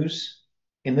Jews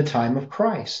in the time of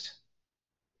Christ.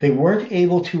 They weren't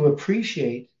able to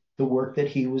appreciate the work that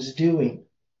he was doing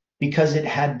because it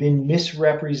had been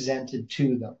misrepresented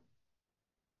to them.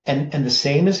 And the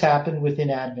same has happened within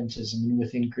Adventism and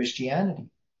within Christianity.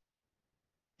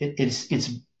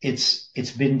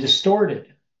 It's been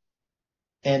distorted.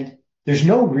 And there's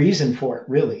no reason for it,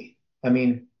 really. I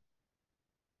mean,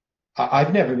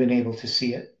 I've never been able to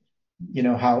see it.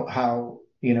 How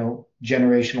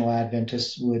generational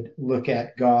Adventists would look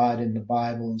at God and the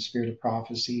Bible and spirit of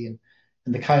prophecy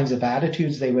and the kinds of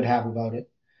attitudes they would have about it.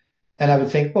 And I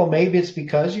would think, well, maybe it's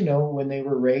because, when they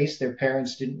were raised, their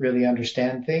parents didn't really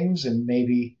understand things, and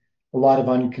maybe a lot of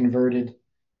unconverted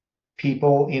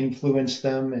people influenced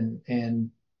them.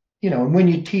 And when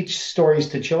you teach stories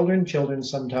to children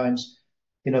sometimes,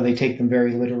 they take them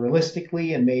very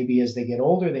literalistically, and maybe as they get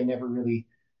older, they never really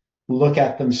look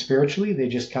at them spiritually. They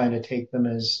just kind of take them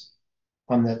as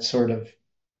on that sort of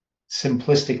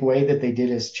simplistic way that they did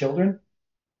as children.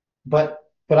 But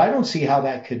I don't see how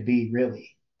that could be really.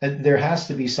 There has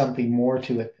to be something more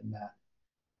to it than that.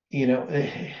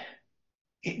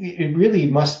 It really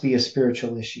must be a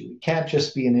spiritual issue. It can't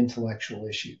just be an intellectual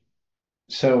issue.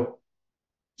 So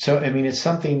I mean, it's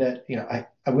something that,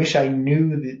 I wish I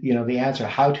knew the answer,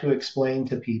 how to explain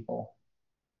to people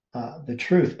the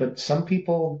truth, but some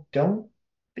people don't.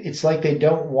 It's like they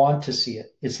don't want to see it.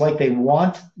 It's like they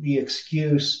want the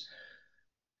excuse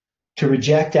to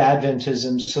reject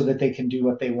Adventism so that they can do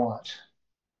what they want.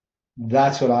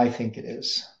 That's what I think it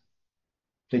is.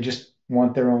 They just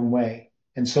want their own way.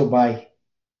 And so by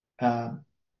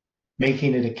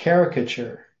making it a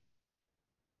caricature,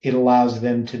 it allows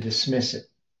them to dismiss it.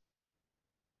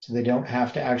 So they don't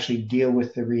have to actually deal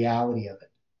with the reality of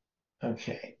it.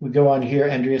 Okay, we go on here.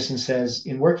 Andreasen says,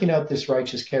 in working out this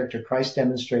righteous character, Christ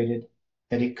demonstrated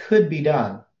that it could be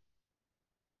done,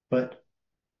 but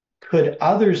could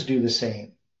others do the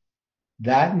same?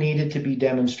 That needed to be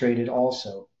demonstrated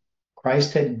also.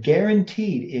 Christ had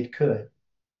guaranteed it could.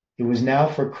 It was now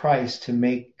for Christ to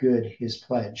make good his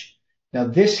pledge. Now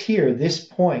this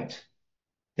point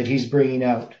that he's bringing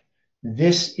out,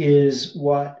 this is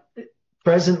what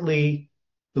presently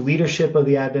the leadership of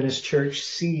the Adventist Church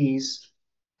sees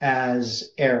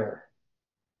as error.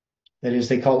 That is,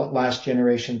 they call it last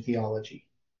generation theology.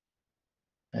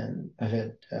 And I've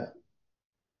had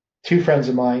two friends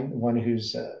of mine, one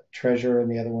who's a treasurer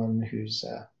and the other one who's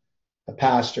a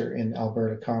pastor in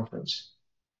Alberta Conference,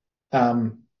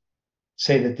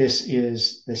 say that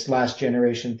this last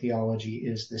generation theology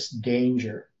is this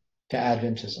danger to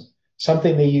Adventism,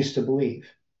 something they used to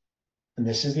believe. And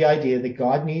this is the idea that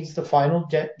God needs the final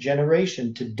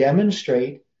generation to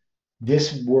demonstrate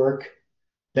this work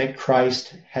that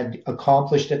Christ had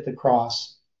accomplished at the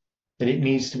cross, that it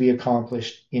needs to be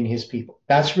accomplished in his people.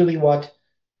 That's really what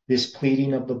this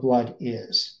pleading of the blood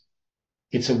is.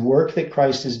 It's a work that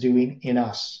Christ is doing in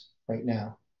us right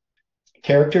now.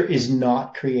 Character is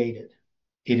not created.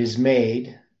 It is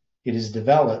made, it is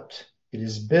developed, it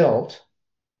is built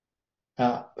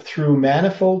through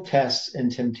manifold tests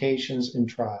and temptations and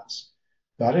trials.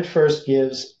 God at first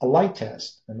gives a light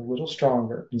test, and a little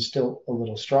stronger, and still a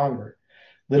little stronger.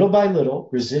 Little by little,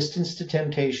 resistance to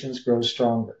temptations grows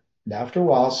stronger. And after a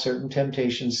while, certain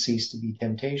temptations cease to be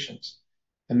temptations.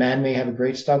 A man may have a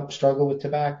great struggle with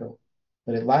tobacco,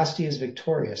 but at last he is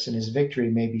victorious, and his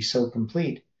victory may be so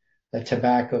complete that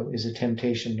tobacco is a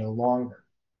temptation no longer.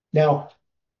 Now,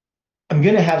 I'm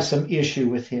going to have some issue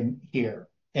with him here,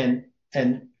 and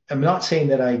I'm not saying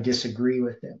that I disagree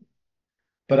with him,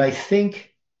 but I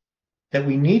think that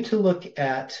we need to look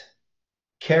at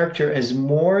character as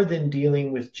more than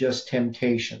dealing with just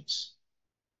temptations,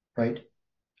 right?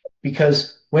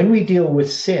 Because when we deal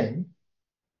with sin,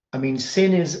 I mean,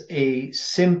 sin is a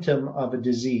symptom of a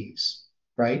disease,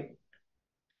 right?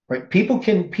 Right? People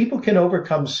can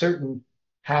overcome certain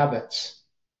habits.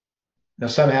 Now,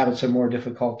 some habits are more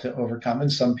difficult to overcome,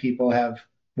 and some people have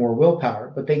more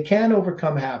willpower, but they can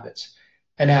overcome habits.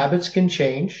 And habits can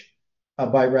change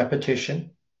by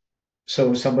repetition.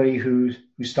 So somebody who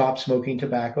stops smoking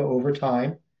tobacco over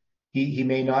time, he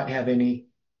may not have any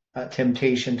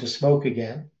temptation to smoke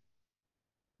again.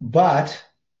 But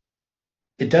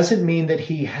it doesn't mean that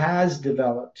he has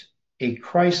developed a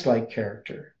Christ-like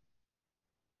character,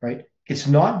 right? It's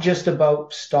not just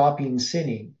about stopping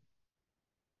sinning.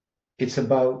 It's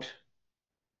about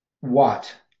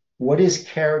what? What is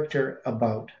character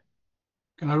about?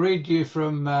 Can I read you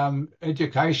from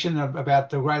Education about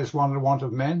the greatest want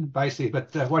of men, basically?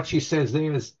 But what she says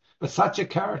there is, but such a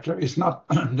character is not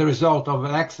the result of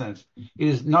an accident. It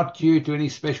is not due to any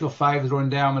special favors or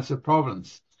endowments of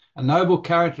providence. A noble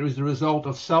character is the result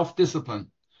of self-discipline,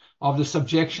 of the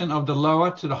subjection of the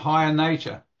lower to the higher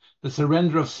nature, the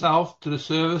surrender of self to the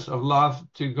service of love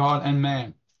to God and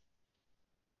man.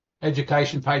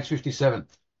 Education, page 57.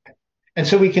 And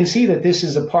so we can see that this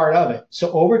is a part of it.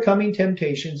 So overcoming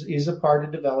temptations is a part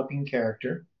of developing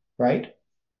character, right?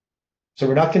 So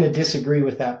we're not going to disagree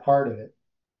with that part of it.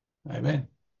 Amen.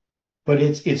 But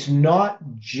it's not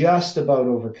just about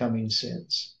overcoming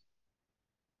sins.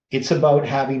 It's about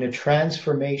having a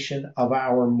transformation of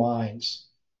our minds.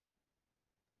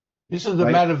 This is the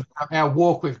matter of our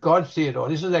walk with God, Theodore.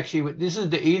 This is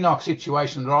the Enoch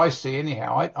situation that I see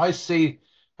anyhow. I see,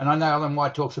 and I know Ellen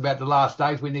White talks about the last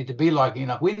days, we need to be like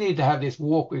Enoch. We need to have this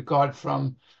walk with God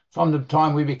from the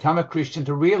time we become a Christian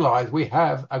to realize we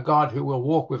have a God who will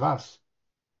walk with us.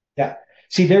 Yeah.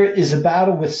 See, there is a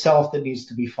battle with self that needs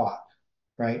to be fought,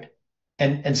 right?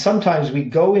 And sometimes we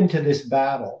go into this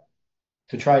battle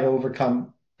to try to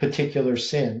overcome particular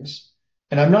sins.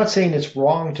 And I'm not saying it's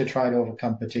wrong to try to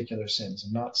overcome particular sins.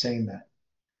 I'm not saying that.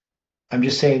 I'm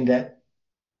just saying that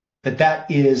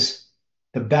is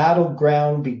the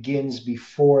battleground begins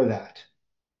before that.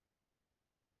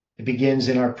 It begins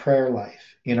in our prayer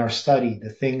life, in our study, the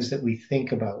things that we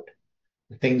think about,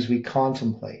 the things we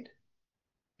contemplate.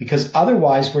 Because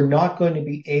otherwise, we're not going to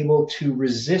be able to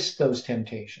resist those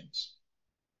temptations.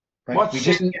 Right? What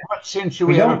sin should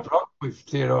we have a problem with,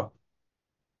 Theodore?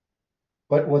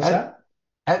 What's that?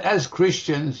 As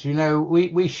Christians,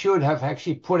 we should have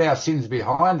actually put our sins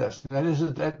behind us. That is,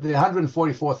 that the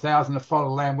 144,000 that follow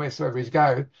the Lamb wheresoever he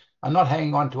goes are not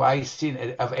hanging on to a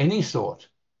sin of any sort.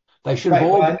 They should have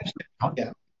all been.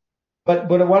 Yeah. But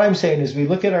what I'm saying is we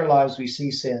look at our lives, we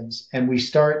see sins, and we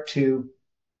start to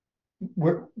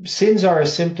sins are a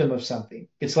symptom of something.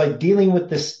 It's like dealing with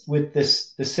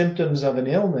the symptoms of an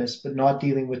illness, but not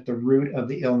dealing with the root of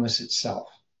the illness itself.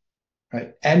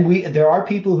 Right. And there are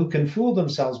people who can fool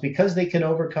themselves because they can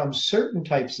overcome certain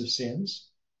types of sins.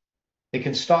 They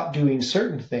can stop doing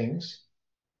certain things.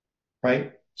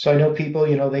 Right. So I know people,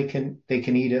 they can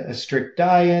eat a strict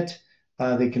diet.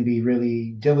 They can be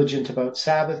really diligent about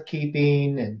Sabbath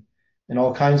keeping and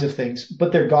all kinds of things,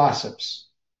 but they're gossips,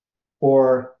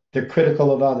 or they're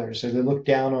critical of others, or they look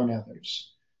down on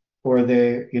others, or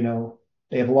they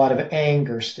have a lot of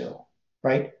anger still.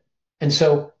 Right. And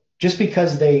so just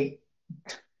because they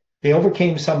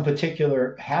overcame some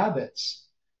particular habits,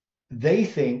 they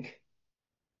think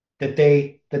that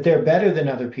they're better than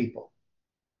other people.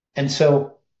 And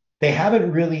so they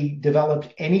haven't really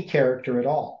developed any character at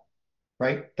all,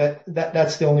 right?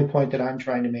 That's the only point that I'm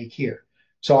trying to make here.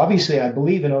 So obviously I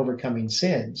believe in overcoming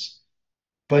sins,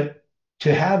 but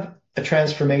to have a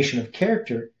transformation of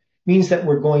character means that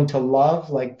we're going to love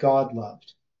like God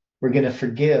loved. We're going to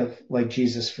forgive like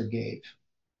Jesus forgave.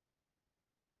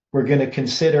 We're going to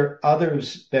consider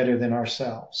others better than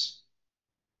ourselves,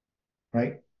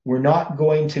 right?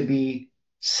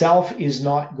 Self is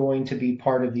not going to be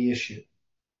part of the issue.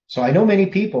 So I know many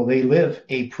people, they live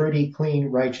a pretty clean,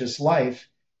 righteous life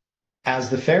as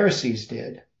the Pharisees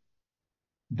did,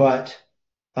 but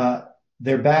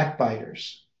they're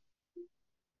backbiters.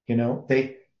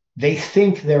 They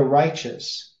think they're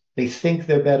righteous. They think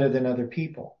they're better than other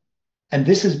people. And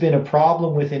this has been a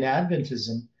problem within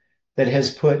Adventism that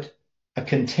has put a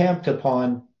contempt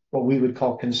upon what we would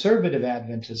call conservative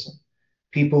Adventism.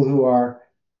 People who are,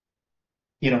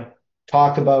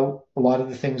 talk about a lot of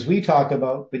the things we talk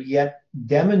about, but yet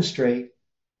demonstrate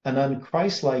an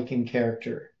unchristlike in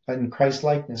character,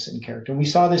 unChristlikeness in character. And we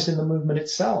saw this in the movement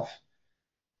itself.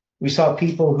 We saw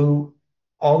people who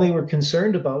all they were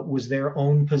concerned about was their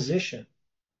own position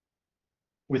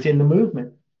within the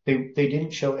movement. They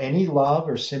didn't show any love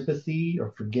or sympathy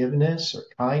or forgiveness or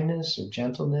kindness or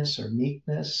gentleness or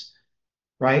meekness,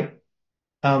 right?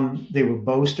 They were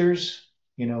boasters,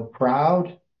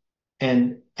 proud,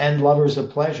 and lovers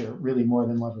of pleasure, really more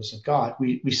than lovers of God.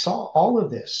 We saw all of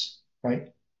this, right?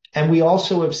 And we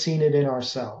also have seen it in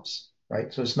ourselves,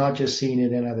 right? So it's not just seeing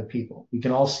it in other people. We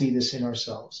can all see this in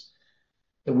ourselves,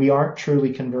 that we aren't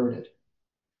truly converted.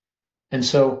 And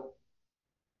so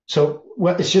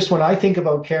it's just when I think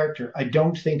about character, I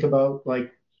don't think about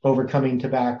like overcoming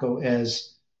tobacco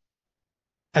as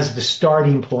the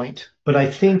starting point, but I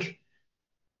think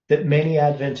that many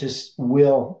Adventists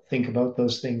will think about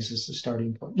those things as the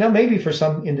starting point. Now, maybe for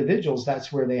some individuals,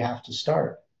 that's where they have to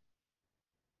start,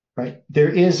 right? There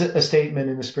is a statement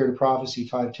in the Spirit of Prophecy,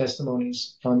 5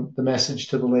 Testimonies, on the message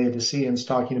to the Laodiceans,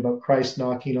 talking about Christ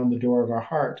knocking on the door of our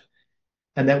heart,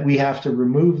 and that we have to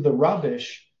remove the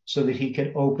rubbish so that he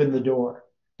can open the door.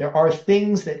 There are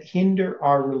things that hinder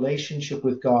our relationship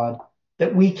with God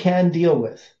that we can deal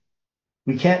with.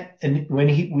 We can't, and when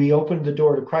we open the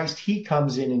door to Christ, he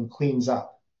comes in and cleans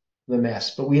up the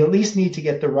mess. But we at least need to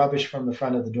get the rubbish from the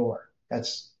front of the door.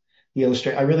 That's the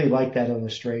illustration. I really like that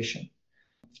illustration,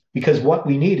 because what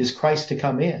we need is Christ to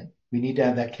come in. We need to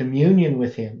have that communion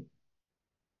with him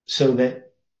so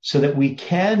that we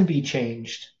can be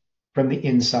changed from the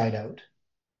inside out.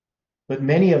 But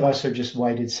many of us are just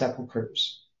whited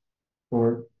sepulchres,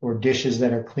 or dishes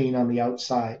that are clean on the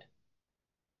outside,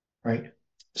 right?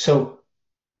 So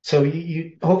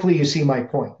hopefully you see my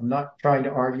point. I'm not trying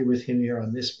to argue with him here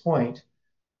on this point,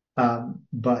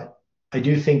 but I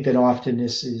do think that often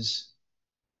this is,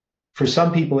 for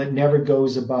some people, it never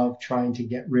goes above trying to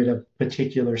get rid of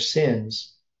particular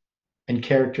sins, and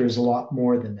character is a lot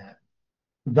more than that.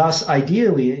 Thus,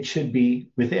 ideally, it should be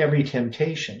with every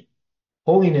temptation.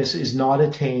 Holiness is not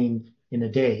attained in a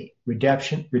day.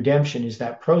 Redemption is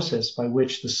that process by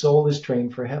which the soul is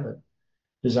trained for heaven.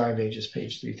 Desire of Ages,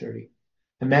 page 330.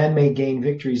 A man may gain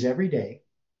victories every day,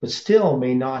 but still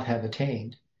may not have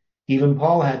attained. Even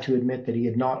Paul had to admit that he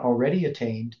had not already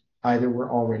attained, either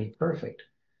were already perfect.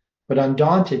 But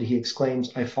undaunted, he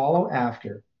exclaims, I follow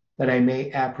after, that I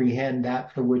may apprehend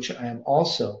that for which I am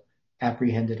also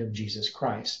apprehended of Jesus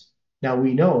Christ. Now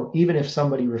we know, even if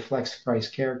somebody reflects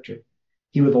Christ's character,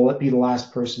 he would be the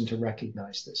last person to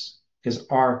recognize this, because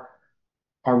our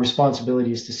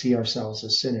responsibility is to see ourselves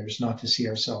as sinners, not to see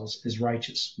ourselves as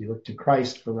righteous. We look to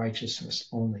Christ for righteousness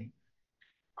only.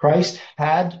 Christ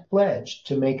had pledged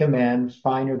to make a man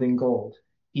finer than gold,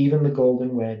 even the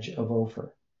golden wedge of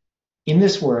Ophir. In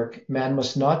this work, man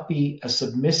must not be a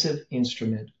submissive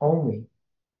instrument only.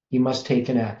 He must take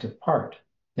an active part.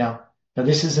 Now, Now,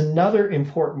 this is another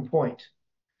important point.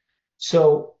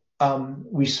 So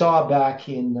we saw back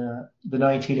in the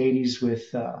 1980s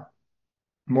with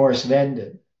Morris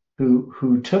Venden,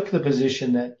 who took the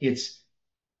position that it's,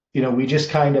 we just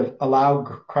kind of allow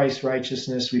Christ's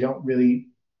righteousness. We don't really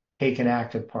take an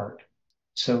active part.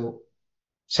 So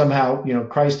somehow,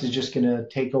 Christ is just going to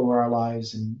take over our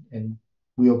lives and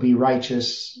we'll be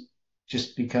righteous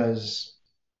just because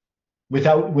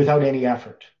without any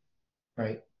effort,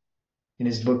 right? In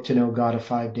his book, To Know God, a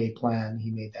 5-Day Plan, he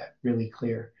made that really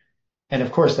clear. And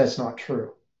of course, that's not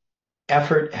true.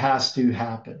 Effort has to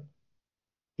happen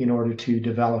in order to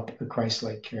develop a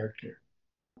Christ-like character.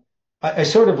 I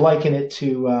sort of liken it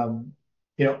to,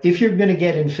 if you're going to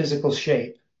get in physical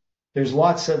shape, there's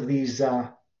lots of these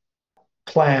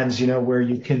plans, where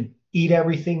you can eat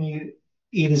everything you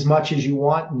eat as much as you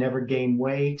want and never gain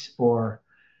weight, or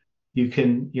you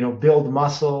can, build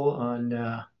muscle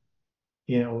on,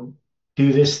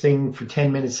 do this thing for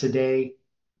 10 minutes a day.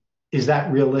 Is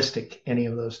that realistic? Any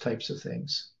of those types of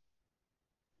things?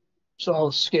 It's all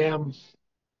a scam.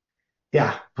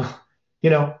 Yeah.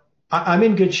 I'm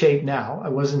in good shape now. I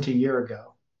wasn't a year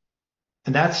ago.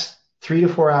 And that's 3 to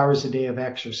 4 hours a day of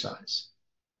exercise.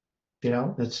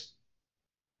 That's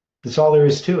all there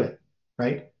is to it,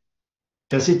 right?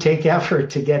 Does it take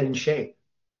effort to get in shape?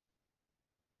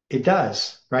 It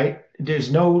does, right?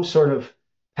 There's no sort of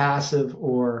passive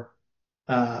or,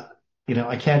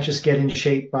 I can't just get in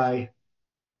shape by,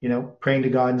 praying to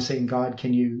God and saying, God,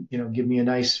 can you, give me a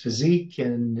nice physique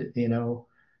and,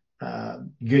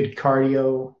 good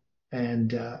cardio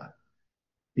and,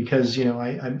 because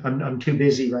I'm too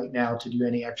busy right now to do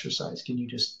any exercise. Can you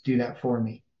just do that for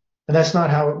me? And that's not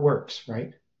how it works,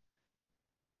 right?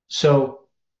 So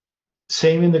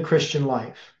same in the Christian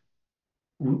life.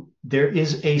 There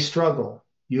is a struggle.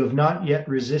 You have not yet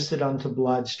resisted unto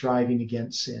blood, striving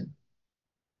against sin.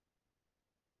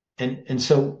 And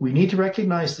so we need to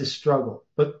recognize this struggle,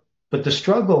 but the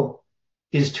struggle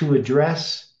is to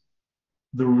address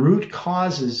the root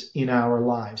causes in our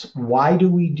lives. Why do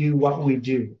we do what we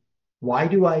do? Why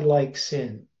do I like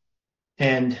sin?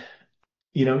 And,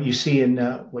 you see in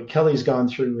what Kelly's gone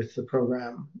through with the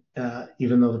program,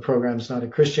 even though the program is not a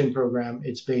Christian program,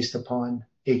 it's based upon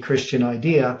a Christian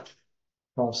idea,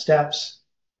 12 steps.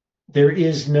 There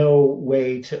is no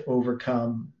way to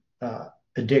overcome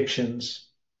addictions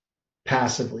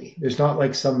passively. There's not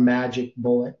like some magic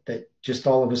bullet that just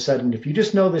all of a sudden, if you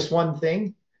just know this one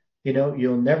thing,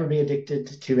 you'll never be addicted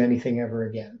to anything ever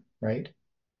again, right?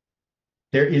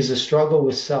 There is a struggle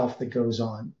with self that goes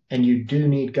on, and you do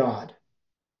need God.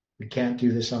 We can't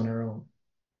do this on our own.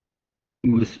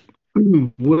 With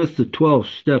the 12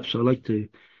 steps, I like to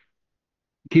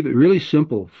keep it really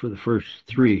simple for the first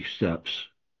 3 steps.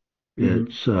 Mm-hmm.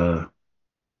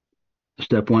 It's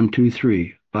step 1, 2,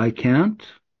 3. I can't.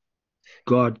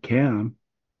 God can.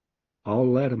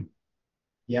 I'll let him.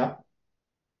 Yeah.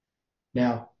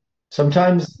 Now,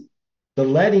 sometimes the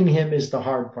letting him is the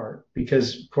hard part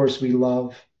because, of course, we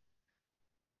love,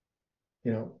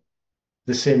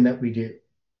 the sin that we do.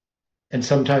 And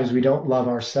sometimes we don't love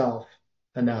ourselves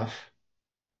enough,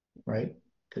 right?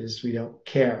 Because we don't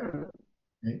care,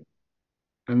 right?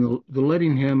 And the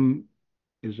letting him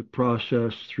is a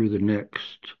process through the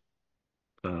next,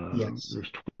 Yes.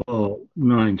 there's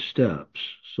 9 steps.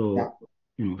 So,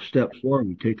 step 4,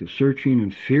 we take a searching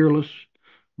and fearless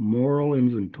moral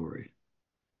inventory.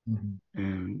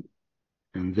 Mm-hmm.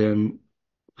 And then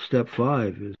step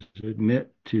 5 is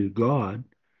admit to God,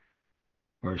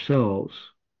 ourselves,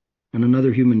 and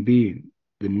another human being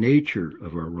the nature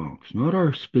of our wrongs, not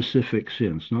our specific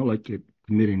sins, not like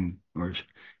committing our,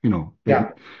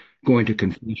 going to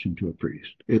confession to a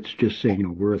priest. It's just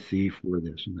saying, we're a thief, we're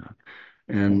this and that,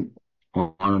 and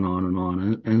on and on and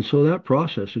on. And so that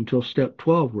process until step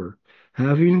 12, we're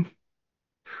having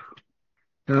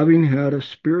had a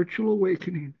spiritual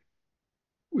awakening,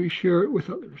 we share it with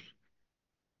others.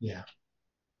 Yeah.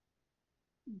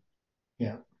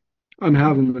 Yeah. I'm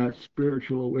having that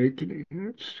spiritual awakening.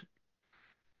 It's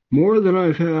more than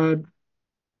I've had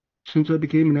since I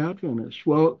became an Adventist.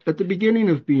 Well, at the beginning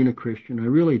of being a Christian, I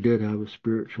really did have a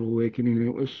spiritual awakening. And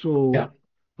I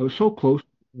was so close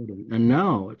to it. And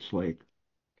now it's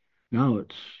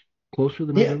closer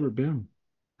than I've ever been.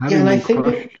 And I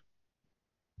think,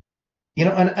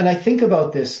 and I think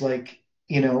about this, like,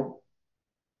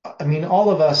 I mean, all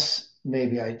of us,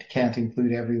 maybe I can't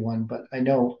include everyone, but I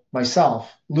know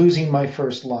myself losing my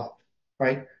first love,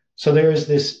 right? So there is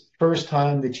this first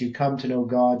time that you come to know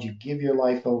God, you give your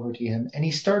life over to him, and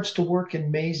he starts to work in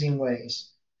amazing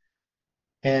ways.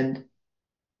 But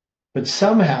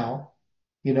somehow,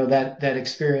 that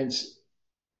experience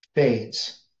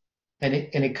fades. And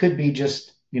it could be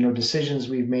just, decisions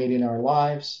we've made in our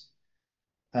lives,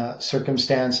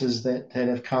 circumstances that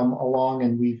have come along,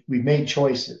 and we've made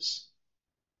choices,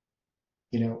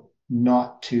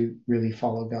 not to really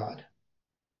follow God.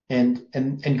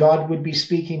 And God would be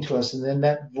speaking to us, and then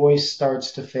that voice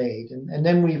starts to fade. And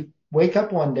then we wake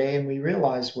up one day and we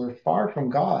realize we're far from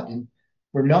God and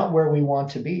we're not where we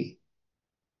want to be.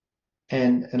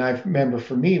 And I remember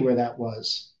for me where that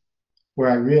was, where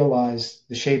I realized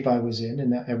the shape I was in,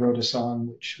 and I wrote a song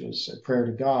which was a prayer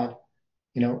to God,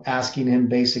 asking him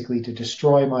basically to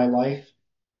destroy my life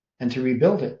and to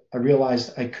rebuild it. I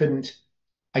realized I couldn't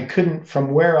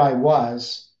from where I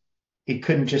was, it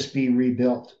couldn't just be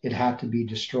rebuilt. It had to be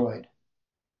destroyed.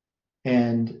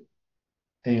 And,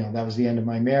 that was the end of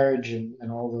my marriage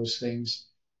and all those things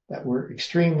that were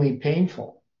extremely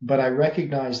painful. But I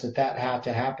recognized that had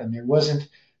to happen.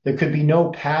 There could be no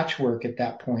patchwork at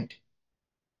that point.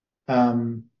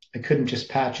 I couldn't just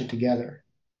patch it together.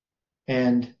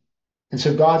 And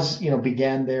so God's,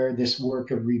 began there this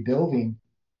work of rebuilding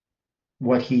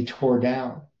what he tore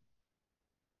down.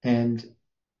 And,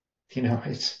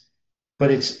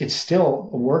 it's still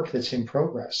a work that's in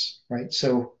progress, right?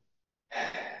 So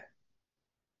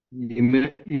You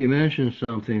mentioned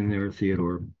something there,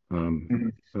 Theodore.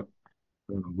 Mhm.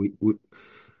 We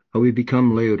how we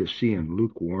become Laodicean,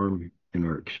 lukewarm in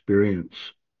our experience.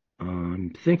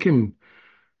 I'm thinking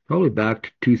probably back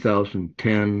to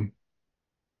 2010.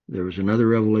 There was another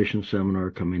Revelation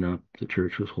seminar coming up the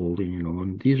church was holding,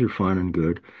 and these are fine and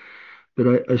good.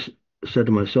 But I said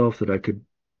to myself that I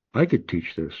could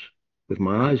teach this with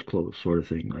my eyes closed, sort of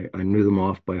thing. I knew them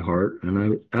off by heart, and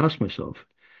I asked myself,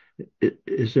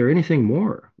 is there anything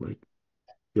more? Like,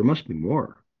 there must be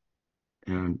more.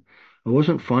 And I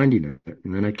wasn't finding it.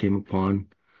 And then I came upon,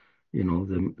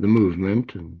 the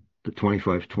movement and the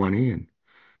 2520. And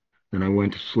then I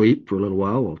went to sleep for a little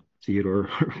while Theodore,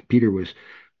 Peter was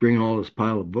bringing all this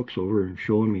pile of books over and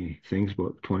showing me things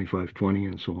about 2520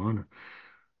 and so on.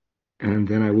 And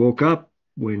then I woke up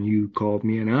when you called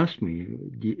me and asked me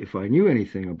if I knew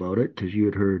anything about it because you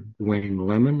had heard Wayne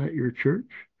Lemon at your church.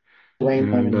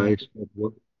 Blame And them.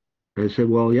 I said,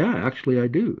 well, yeah, actually I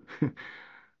do.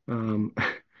 Um,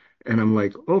 and I'm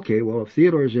like, okay, well, if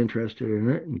Theodore's interested in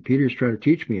it and Peter's trying to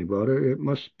teach me about it, it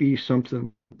must be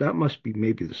something that must be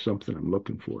maybe the something I'm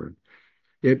looking for.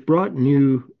 It brought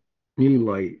new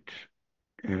light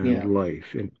and Yeah.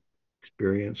 life and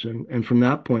experience. And from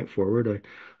that point forward,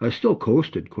 I still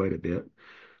coasted quite a bit.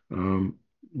 Um,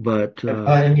 but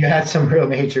And you had some real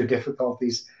major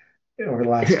difficulties over the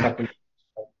last yeah, couple of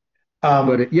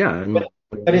years. yeah, and But,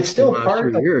 but it's the still last part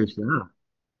three of years, that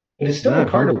what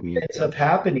humbled me. ends up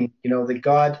happening, that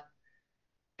God,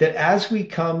 that as we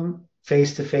come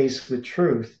face to face with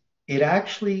truth, it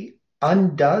actually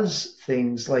undoes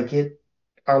things like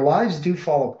our lives do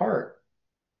fall apart.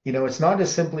 It's not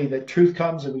as simply that truth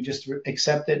comes and we just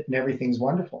accept it and everything's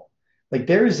wonderful. Like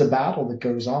there is a battle that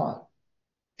goes on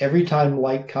every time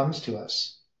light comes to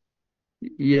us.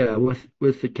 Yeah,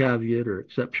 with the caveat or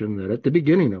exception that at the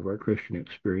beginning of our Christian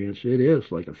experience, it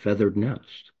is like a feathered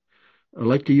nest. I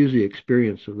like to use the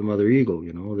experience of the mother eagle,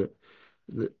 that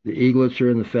the eaglets are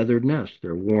in the feathered nest.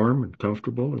 They're warm and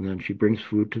comfortable, and then she brings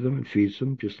food to them and feeds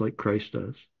them just like Christ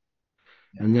does.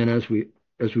 Yeah. And then as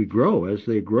they grow,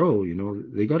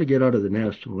 they got to get out of the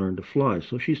nest and learn to fly.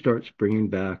 So she starts bringing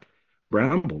back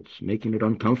brambles, making it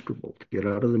uncomfortable to get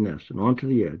out of the nest and onto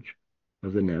the edge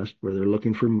of the nest where they're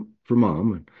looking for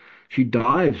mom. And she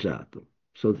dives at them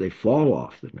so that they fall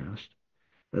off the nest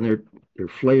and they're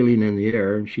flailing in the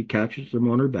air, and she catches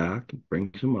them on her back and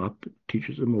brings them up,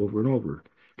 teaches them over and over,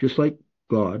 just like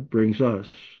God brings us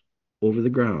over the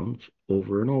grounds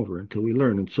over and over until we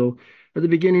learn. And so, at the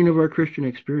beginning of our Christian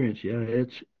experience, yeah,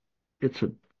 it's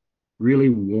a really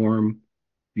warm,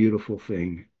 beautiful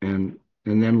thing, and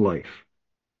then life.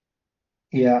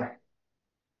 Yeah.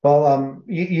 Well,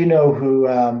 you know who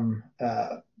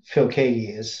Phil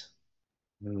Keaggy is.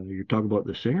 You're talking about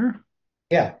the singer?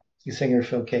 Yeah, the singer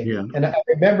Phil Yeah. Keaggy. And I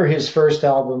remember his first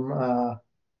album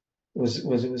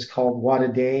was called What a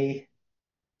Day,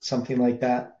 something like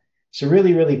that. It's a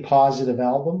really, really positive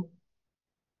album,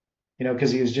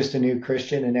 because he was just a new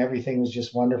Christian and everything was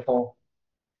just wonderful.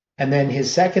 And then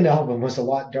his second album was a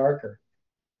lot darker,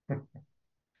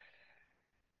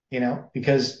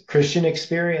 because Christian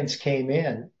experience came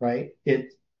in, right?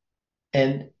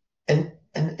 And and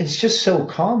it's just so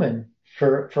common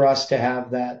for us to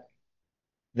have that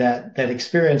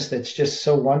experience that's just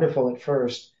so wonderful at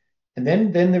first. And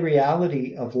then the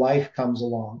reality of life comes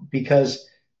along because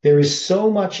there is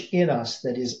so much in us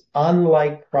that is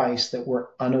unlike Christ that we're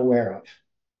unaware of.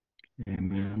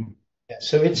 Amen. Yeah,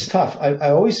 so it's tough. I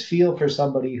always feel for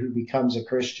somebody who becomes a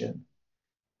Christian,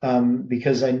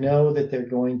 because I know that they're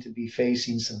going to be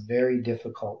facing some very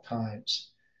difficult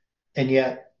times. And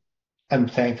yet I'm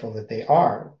thankful that they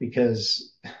are,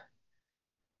 because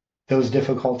those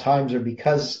difficult times are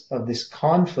because of this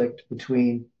conflict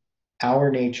between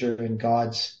our nature and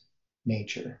God's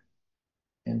nature.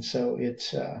 And so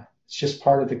it's just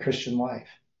part of the Christian life.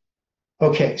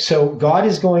 Okay, so God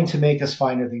is going to make us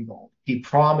finer than gold. He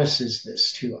promises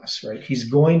this to us, right?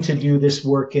 He's going to do this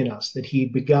work in us that he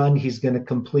begun, he's going to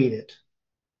complete it,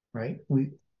 right?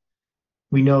 We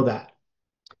know that.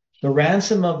 The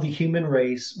ransom of the human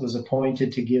race was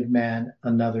appointed to give man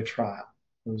another trial.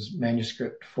 It was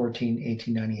manuscript 14,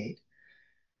 1898.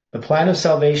 The plan of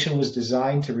salvation was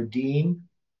designed to redeem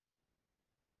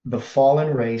the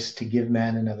fallen race, to give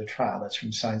man another trial. That's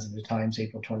from Signs of the Times,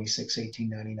 April 26,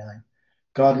 1899.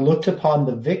 God looked upon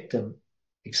the victim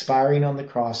expiring on the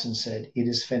cross and said, "It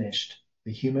is finished.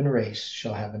 The human race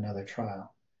shall have another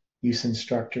trial." Youth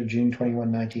Instructor, June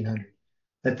 21, 1900.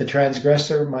 That the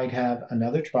transgressor might have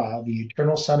another trial, the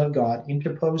eternal Son of God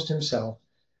interposed himself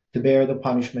to bear the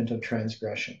punishment of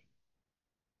transgression.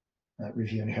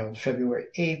 Review and Herald, February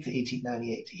 8th,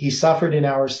 1898. He suffered in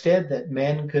our stead that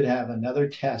men could have another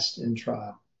test and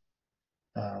trial.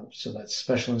 So that's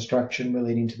special instruction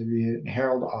relating to the Review and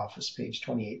Herald office, page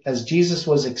 28. As Jesus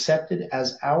was accepted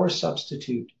as our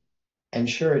substitute and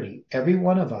surety, every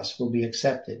one of us will be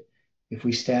accepted if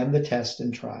we stand the test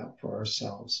and trial for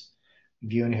ourselves.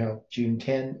 Review and Herald, June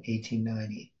 10,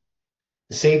 1890.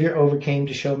 The Savior overcame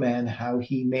to show man how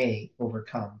he may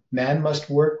overcome. Man must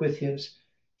work with his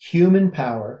human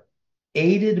power,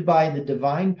 aided by the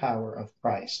divine power of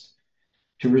Christ,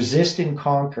 to resist and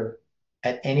conquer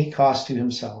at any cost to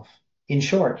himself. In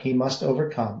short, he must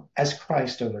overcome as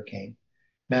Christ overcame.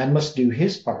 Man must do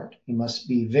his part. He must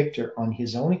be victor on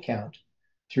his own account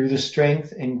through the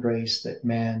strength and grace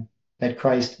that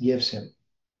Christ gives him.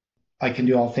 I can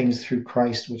do all things through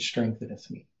Christ which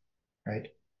strengtheneth me, right?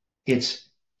 It's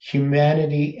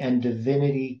humanity and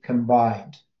divinity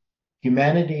combined.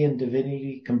 Humanity and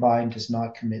divinity combined does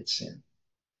not commit sin,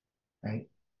 right?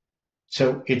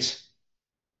 So it's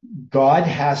God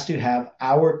has to have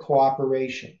our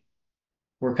cooperation.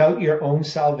 Work out your own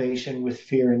salvation with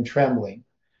fear and trembling,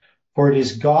 for it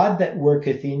is God that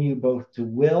worketh in you both to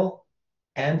will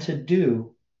and to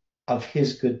do of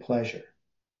his good pleasure,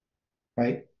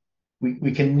 right?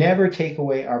 We can never take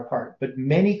away our part, but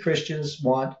many Christians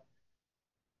want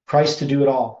Christ to do it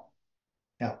all.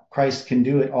 Now, Christ can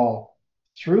do it all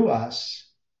through us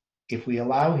if we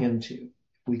allow him to, if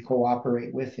we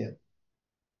cooperate with him.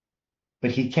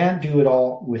 But he can't do it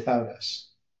all without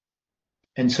us.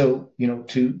 And so,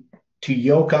 to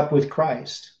yoke up with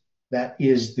Christ, that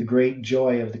is the great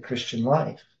joy of the Christian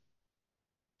life,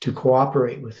 to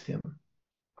cooperate with him.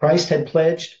 Christ had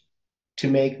pledged to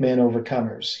make men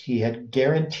overcomers. He had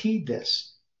guaranteed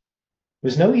this. It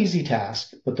was no easy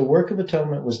task, but the work of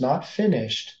atonement was not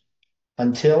finished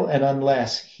until and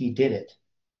unless he did it.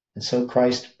 And so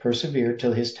Christ persevered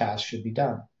till his task should be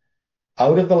done.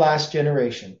 Out of the last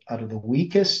generation, out of the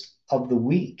weakest of the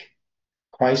weak,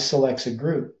 Christ selects a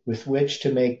group with which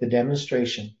to make the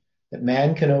demonstration that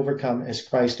man can overcome as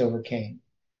Christ overcame.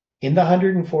 In the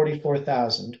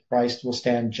 144,000, Christ will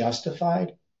stand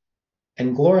justified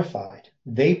and glorified.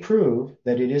 They prove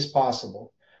that it is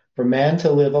possible for man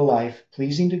to live a life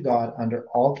pleasing to God under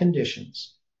all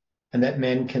conditions, and that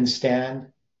men can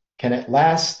at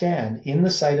last stand in the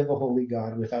sight of a holy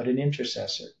God without an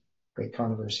intercessor. Great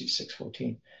Controversy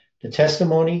 614. The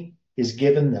testimony is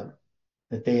given them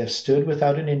that they have stood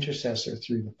without an intercessor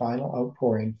through the final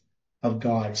outpouring of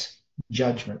God's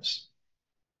judgments.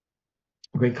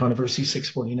 Great Controversy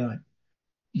 649.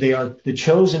 They are the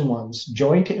chosen ones,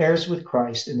 joined to heirs with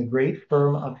Christ in the great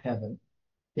firm of heaven.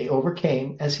 They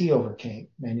overcame as he overcame.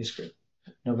 Manuscript,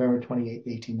 November 28,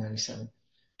 1897.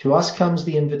 To us comes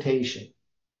the invitation.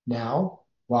 Now,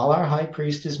 while our high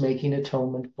priest is making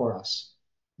atonement for us,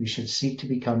 we should seek to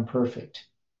become perfect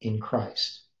in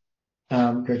Christ.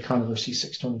 Great Controversy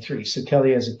 623. So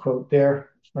Kelly has a quote there.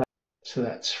 So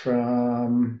that's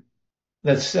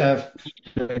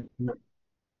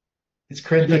it's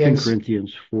Corinthians. 2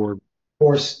 Corinthians 4,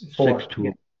 4. 6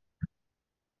 to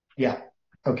Yeah.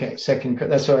 Okay. That's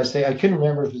what I was saying. I couldn't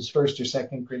remember if it was 1st or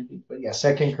 2nd Corinthians, but yeah,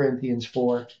 2 Corinthians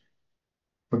 4.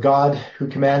 For God, who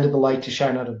commanded the light to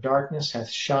shine out of darkness, hath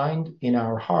shined in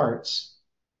our hearts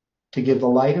to give the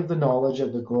light of the knowledge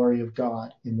of the glory of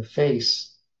God in the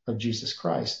face of Jesus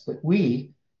Christ. But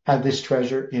we have this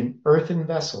treasure in earthen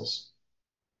vessels,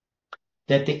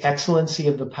 that the excellency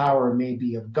of the power may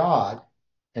be of God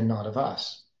and not of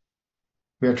us.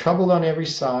 We are troubled on every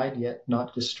side, yet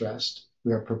not distressed.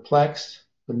 We are perplexed,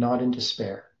 but not in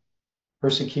despair.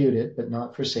 Persecuted, but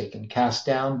not forsaken. Cast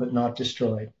down, but not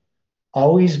destroyed.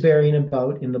 Always bearing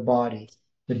about in the body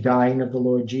the dying of the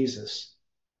Lord Jesus,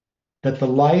 that the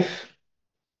life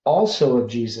also of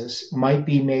Jesus might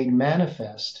be made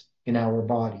manifest in our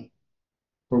body.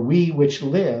 For we which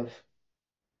live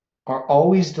are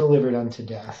always delivered unto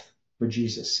death for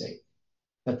Jesus' sake,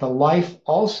 that the life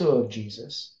also of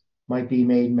Jesus might be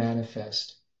made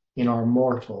manifest in our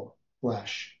mortal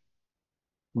flesh.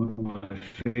 One of my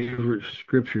favorite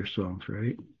scripture songs,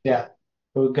 right? Yeah.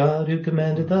 O God, who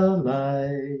commanded the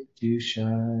light to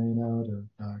shine out of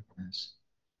darkness,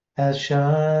 has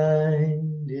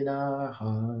shined in our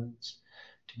hearts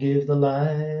to give the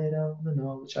light of the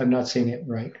knowledge. I'm not saying it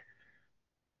right.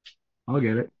 I'll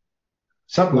get it.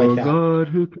 Something For like that. God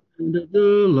who commanded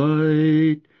the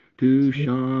light to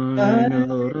shine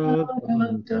out of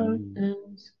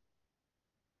darkness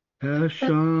has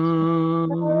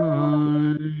shined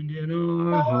in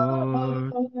our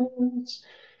hearts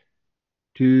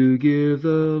to give the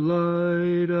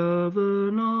light of the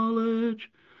knowledge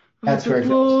That's of the very fast.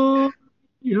 glory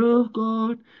of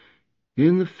God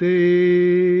in the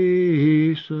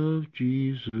face of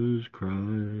Jesus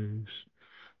Christ.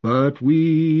 But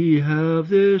we have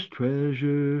this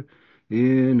treasure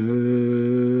in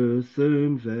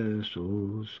earthen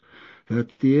vessels,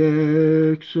 that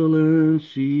the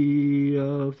excellency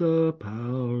of the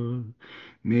power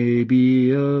may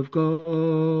be of God,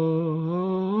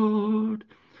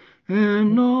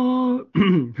 and not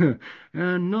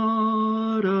and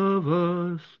not of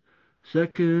us.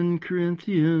 2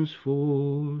 Corinthians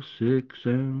 4, 6,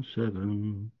 and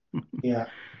 7. Yeah.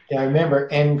 Yeah, I remember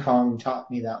Enkong taught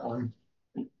me that one.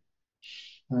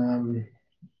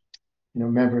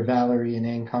 Remember Valerie and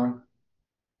Enkong?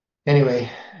 Anyway,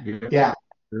 yeah,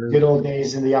 good old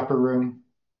days in the upper room.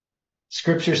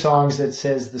 Scripture songs that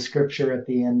says the scripture at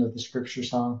the end of the scripture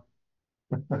song.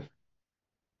 The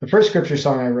first scripture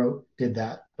song I wrote did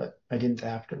that, but I didn't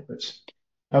afterwards.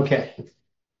 Okay.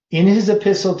 In his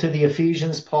epistle to the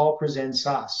Ephesians, Paul presents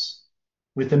us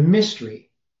with a mystery.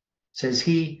 Says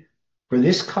he, for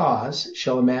this cause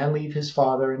shall a man leave his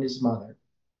father and his mother,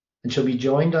 and shall be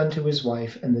joined unto his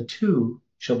wife, and the two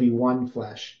shall be one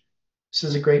flesh. This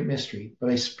is a great mystery, but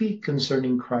I speak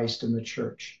concerning Christ and the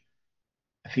church.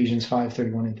 Ephesians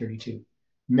 5:31 and 32.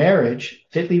 Marriage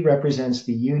fitly represents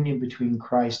the union between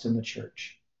Christ and the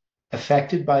church,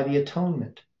 affected by the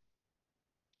atonement.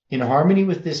 In harmony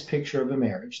with this picture of a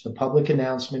marriage, the public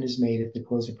announcement is made at the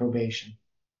close of probation.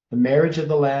 The marriage of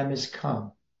the Lamb is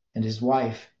come, and his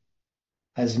wife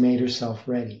has made herself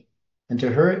ready. And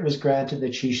to her it was granted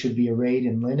that she should be arrayed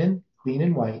in linen, clean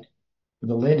and white, for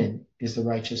the linen is the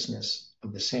righteousness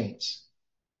of the saints.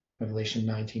 Revelation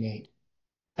 19:8.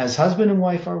 As husband and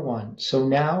wife are one, so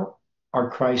now are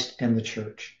Christ and the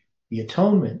church. The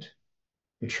atonement,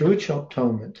 the true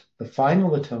atonement, the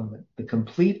final atonement, the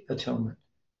complete atonement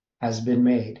has been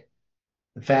made.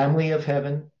 The family of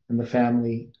heaven and the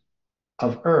family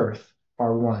of earth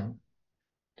are one.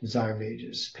 Desire of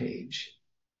Ages, page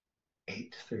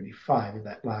 835, of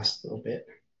that last little bit.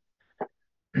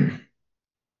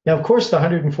 Now, of course, the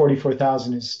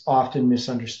 144,000 is often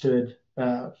misunderstood,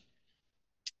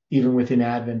 even within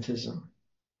Adventism.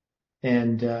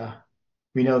 And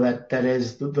we know that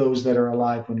is those that are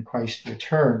alive when Christ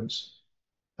returns,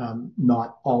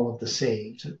 not all of the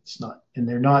saved. It's not, and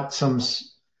they're not some,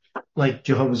 like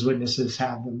Jehovah's Witnesses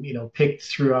have them, picked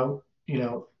throughout,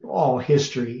 all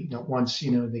history. Once,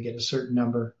 they get a certain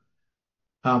number,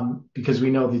 because we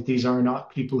know that these are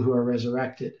not people who are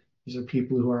resurrected. These are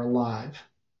people who are alive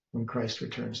when Christ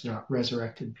returns. They're not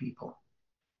resurrected people.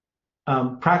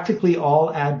 Practically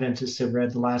all Adventists have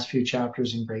read the last few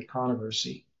chapters in Great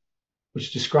Controversy,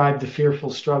 which describe the fearful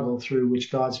struggle through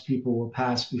which God's people will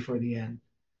pass before the end.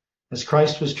 As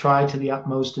Christ was tried to the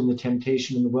utmost in the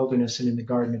temptation in the wilderness and in the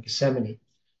Garden of Gethsemane,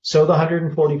 so the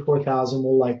 144,000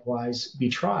 will likewise be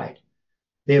tried.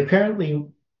 They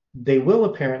will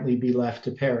apparently be left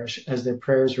to perish as their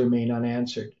prayers remain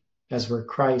unanswered, as were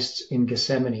Christ's in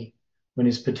Gethsemane when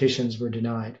his petitions were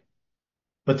denied.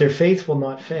 But their faith will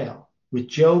not fail. With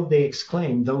Job they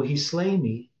exclaim, though he slay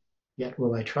me, yet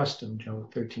will I trust him,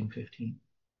 Job 13:15.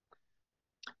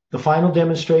 The final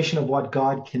demonstration of what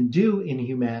God can do in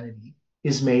humanity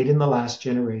is made in the last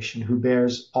generation, who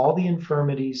bears all the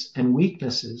infirmities and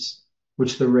weaknesses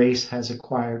which the race has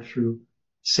acquired through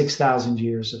 6,000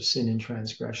 years of sin and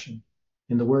transgression.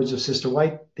 In the words of Sister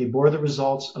White, they bore the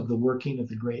results of the working of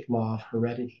the great law of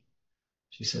heredity.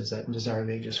 She says that in Desire of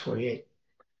Ages 48.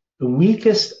 The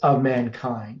weakest of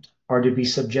mankind are to be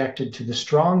subjected to the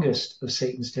strongest of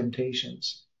Satan's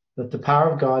temptations, that the power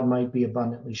of God might be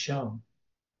abundantly shown.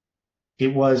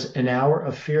 It was an hour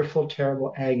of fearful,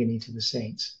 terrible agony to the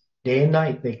saints. Day and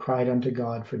night they cried unto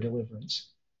God for deliverance.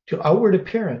 To outward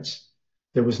appearance,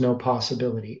 there was no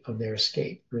possibility of their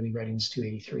escape. Early Writings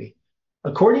 283.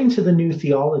 According to the new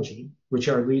theology, which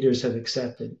our leaders have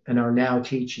accepted and are now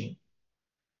teaching,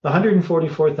 the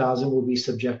 144,000 will be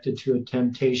subjected to a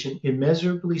temptation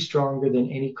immeasurably stronger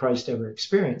than any Christ ever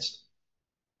experienced.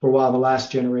 For while the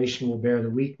last generation will bear the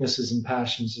weaknesses and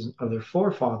passions of their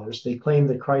forefathers, they claim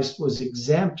that Christ was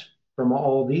exempt from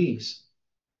all these.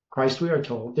 Christ, we are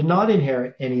told, did not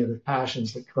inherit any of the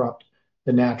passions that corrupt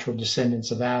the natural descendants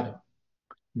of Adam.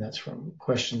 And that's from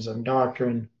Questions on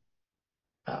Doctrine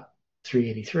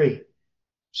 383.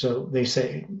 So they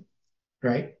say,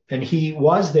 right? And he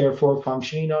was therefore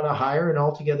functioning on a higher and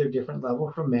altogether different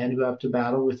level from men who have to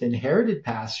battle with inherited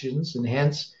passions, and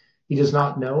hence he does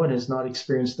not know and has not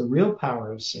experienced the real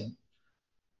power of sin.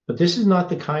 But this is not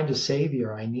the kind of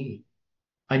Savior I need.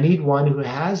 I need one who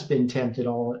has been tempted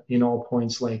in all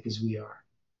points like as we are.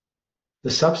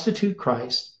 The substitute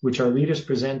Christ, which our leaders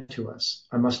present to us,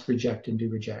 I must reject and do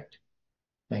reject.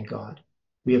 Thank God.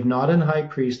 We have not an high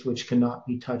priest which cannot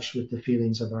be touched with the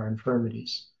feelings of our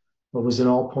infirmities, but was in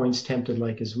all points tempted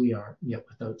like as we are, yet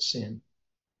without sin.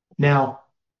 Now,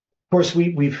 of course,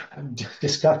 we've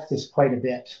discussed this quite a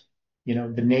bit,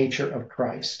 the nature of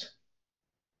Christ.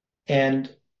 And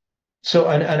so,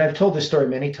 and I've told this story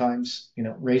many times,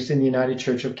 raised in the United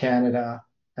Church of Canada,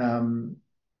 and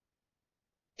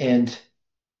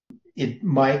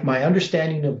my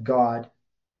understanding of God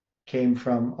came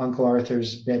from Uncle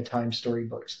Arthur's bedtime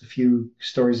storybooks, the few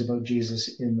stories about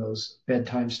Jesus in those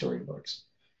bedtime storybooks.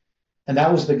 And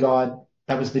that was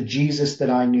the Jesus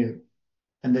that I knew.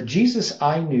 And the Jesus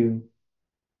I knew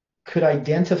could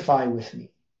identify with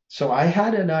me. So I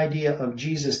had an idea of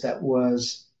Jesus that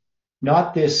was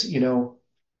not this,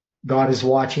 God is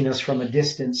watching us from a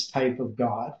distance type of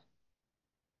God.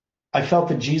 I felt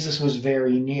that Jesus was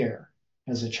very near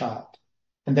as a child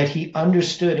and that he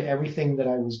understood everything that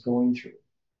I was going through.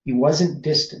 He wasn't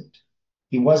distant.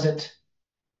 He wasn't,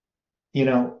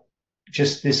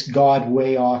 just this God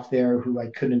way off there who I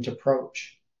couldn't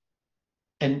approach.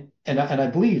 And I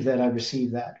believe that I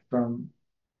received that from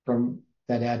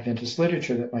that Adventist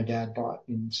literature that my dad bought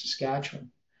in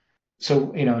Saskatchewan.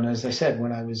 So, and as I said,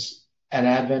 when I was an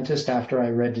Adventist, after I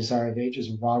read Desire of Ages,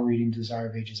 while reading Desire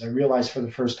of Ages, I realized for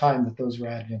the first time that those were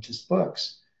Adventist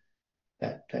books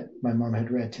that my mom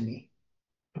had read to me.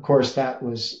 Of course, that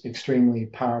was extremely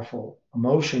powerful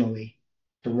emotionally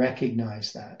to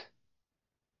recognize that.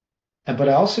 But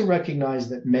I also recognize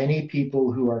that many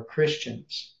people who are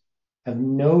Christians have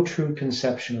no true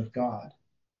conception of God.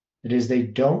 That is, they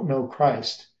don't know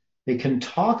Christ. They can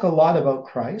talk a lot about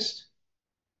Christ,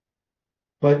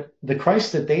 but the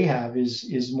Christ that they have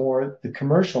is more the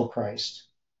commercial Christ,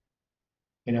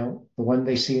 the one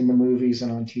they see in the movies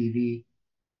and on TV.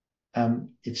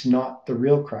 It's not the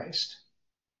real Christ.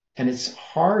 And it's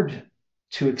hard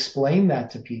to explain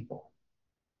that to people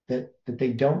that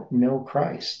they don't know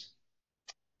Christ.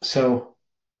 So,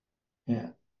 yeah.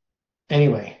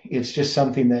 Anyway, it's just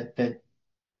something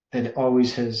that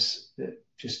always has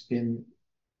just been,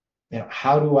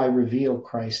 how do I reveal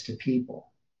Christ to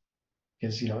people?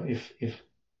 Because,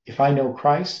 if I know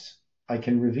Christ, I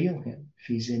can reveal him. If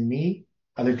he's in me,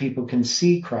 other people can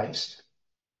see Christ.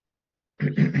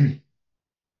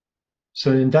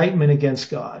 So an indictment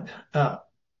against God.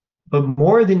 But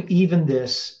more than even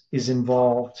this is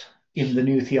involved in the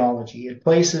new theology. It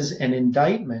places an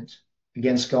indictment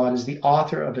against God as the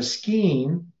author of a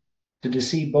scheme to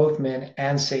deceive both men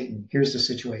and Satan. Here's the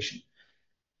situation.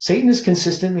 Satan has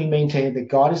consistently maintained that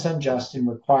God is unjust in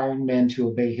requiring men to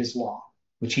obey his law,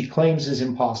 which he claims is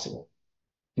impossible.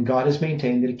 And God has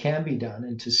maintained that it can be done,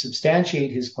 and to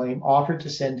substantiate his claim, offered to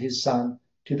send his son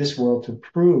to this world to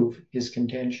prove his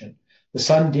contention. The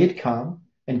son did come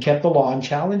and kept the law and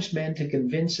challenged men to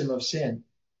convince him of sin.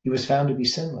 He was found to be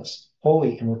sinless,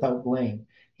 holy, and without blame.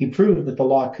 He proved that the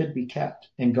law could be kept,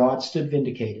 and God stood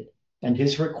vindicated. And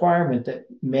his requirement that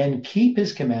men keep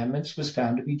his commandments was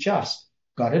found to be just.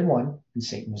 God had won, and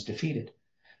Satan was defeated.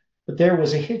 But there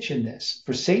was a hitch in this,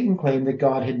 for Satan claimed that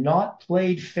God had not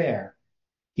played fair.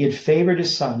 He had favored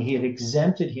his son. He had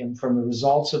exempted him from the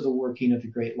results of the working of the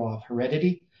great law of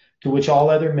heredity, to which all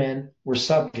other men were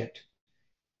subject.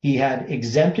 He had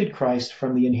exempted Christ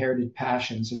from the inherited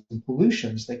passions and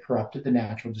pollutions that corrupted the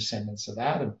natural descendants of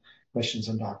Adam. Questions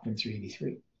on Doctrine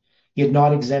 383. He had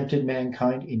not exempted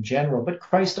mankind in general, but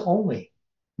Christ only.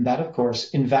 And that, of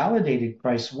course, invalidated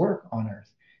Christ's work on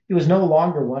earth. He was no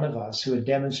longer one of us who had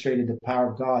demonstrated the power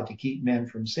of God to keep men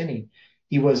from sinning.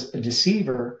 He was a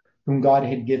deceiver whom God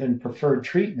had given preferred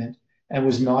treatment and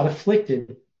was not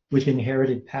afflicted with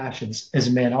inherited passions as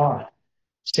men are.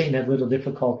 Satan had little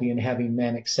difficulty in having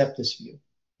men accept this view.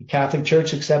 The Catholic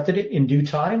Church accepted it in due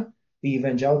time. The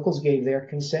evangelicals gave their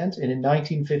consent, and in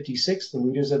 1956, the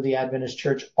leaders of the Adventist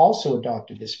Church also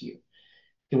adopted this view.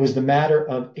 It was the matter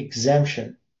of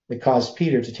exemption that caused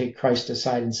Peter to take Christ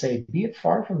aside and say, "Be it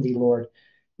far from thee, Lord,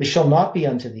 this shall not be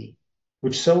unto thee,"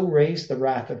 which so raised the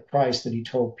wrath of Christ that he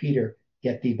told Peter,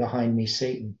 "Get thee behind me,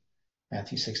 Satan."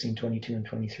 Matthew 16:22 and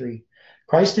 23.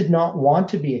 Christ did not want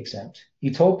to be exempt.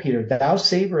 He told Peter, "Thou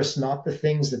savorest not the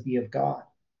things that be of God."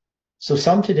 So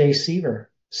some today savor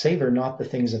not the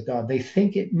things of God. They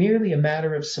think it merely a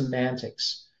matter of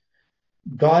semantics.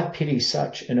 God pity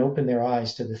such and open their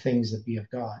eyes to the things that be of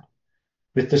God.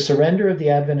 With the surrender of the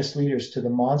Adventist leaders to the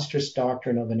monstrous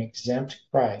doctrine of an exempt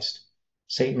Christ,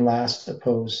 Satan's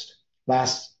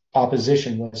last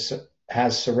opposition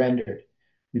has surrendered.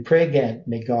 We pray again,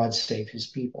 may God save his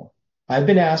people. I've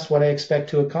been asked what I expect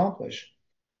to accomplish.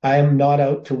 I am not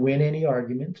out to win any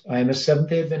argument. I am a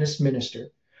Seventh-day Adventist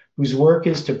minister whose work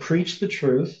is to preach the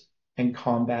truth and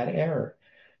combat error.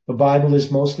 The Bible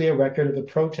is mostly a record of the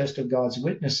protest of God's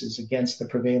witnesses against the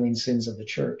prevailing sins of the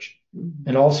church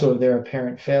and also of their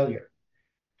apparent failure.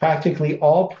 Practically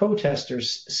all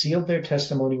protesters sealed their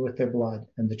testimony with their blood,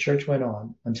 and the church went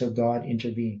on until God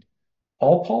intervened.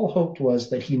 All Paul hoped was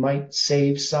that he might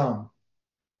save some.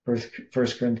 1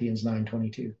 Corinthians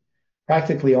 9:22.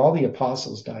 Practically all the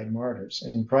apostles died martyrs,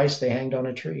 and in Christ they hanged on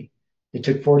a tree. It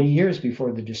took 40 years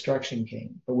before the destruction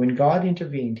came, but when God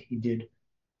intervened, he did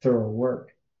thorough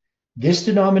work. This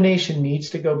denomination needs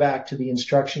to go back to the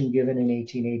instruction given in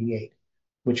 1888,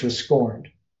 which was scorned.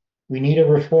 We need a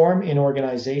reform in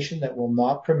organization that will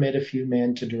not permit a few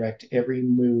men to direct every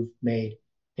move made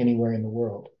anywhere in the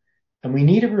world. And we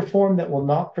need a reform that will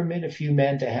not permit a few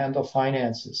men to handle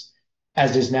finances,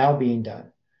 as is now being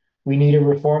done. We need a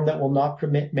reform that will not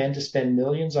permit men to spend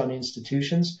millions on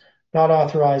institutions not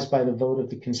authorized by the vote of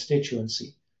the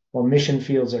constituency, while mission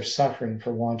fields are suffering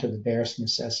for want of the barest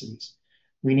necessities.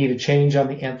 We need a change on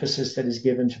the emphasis that is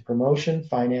given to promotion,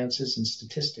 finances, and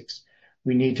statistics.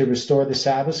 We need to restore the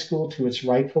Sabbath school to its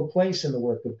rightful place in the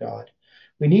work of God.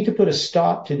 We need to put a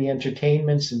stop to the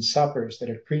entertainments and suppers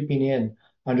that are creeping in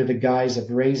under the guise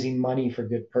of raising money for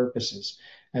good purposes.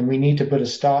 And we need to put a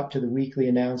stop to the weekly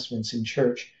announcements in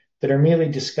church that are merely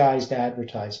disguised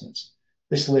advertisements.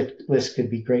 This list could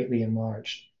be greatly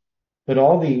enlarged. But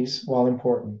all these, while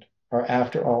important, are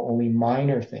after all only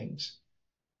minor things.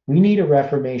 We need a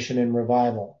reformation and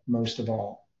revival, most of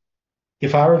all.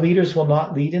 If our leaders will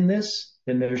not lead in this,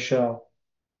 then shall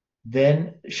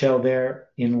their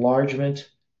enlargement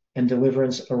and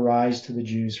deliverance arise to the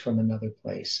Jews from another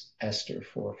place. Esther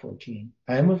 4:14.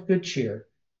 I am of good cheer,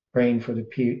 praying for the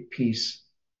peace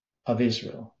of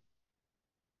Israel.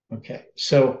 Okay,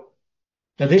 so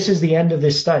now this is the end of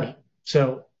this study.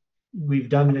 So we've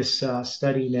done this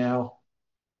study now.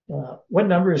 What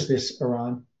number is this,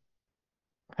 Iran?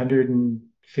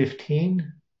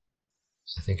 115?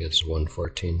 I think it's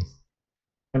 114.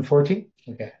 114?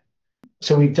 Okay.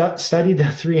 So we've studied the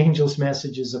three angels'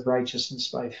 messages of righteousness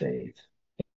by faith.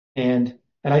 And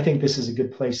I think this is a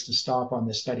good place to stop on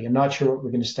this study. I'm not sure what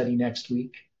we're going to study next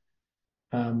week.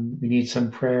 We need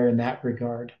some prayer in that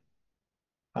regard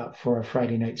for our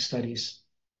Friday night studies.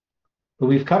 But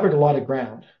we've covered a lot of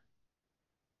ground.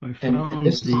 I found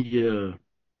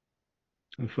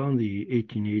the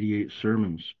 1888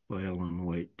 sermons by Ellen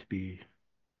White to be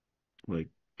like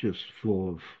just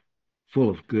full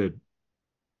of good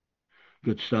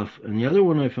stuff. And the other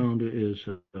one I found is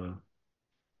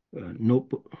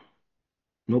notebook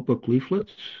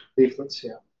leaflets. Leaflets,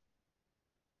 yeah.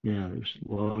 Yeah, there's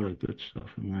a lot of good stuff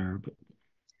in there. But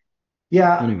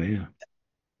yeah, anyway, yeah.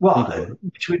 Well,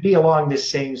 which would be along this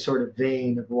same sort of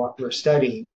vein of what we're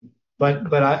studying.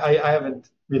 But I haven't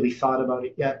really thought about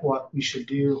it yet, what we should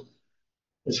do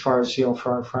as far as,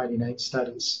 for our Friday night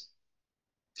studies.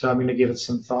 So I'm going to give it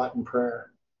some thought and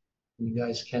prayer. You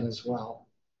guys can as well.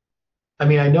 I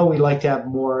mean, I know we like to have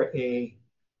more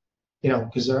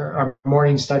because our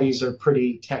morning studies are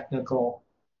pretty technical,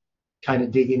 kind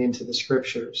of digging into the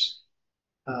scriptures.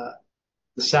 The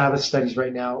Sabbath studies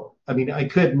right now, I mean, I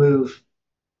could move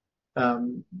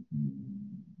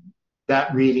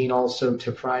that reading also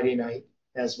to Friday night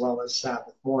as well as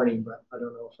Sabbath morning, but I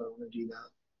don't know if I want to do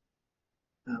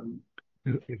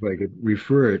that. If I could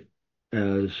refer it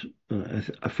as,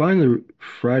 I find the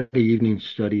Friday evening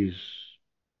studies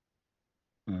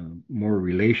more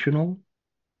relational,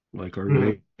 like our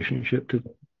relationship to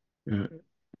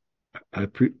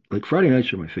like Friday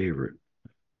nights are my favorite,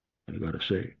 I gotta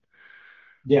say.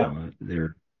 Yeah.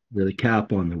 They're the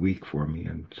cap on the week for me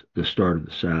and the start of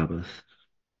the Sabbath,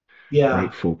 Yeah.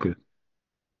 right focus.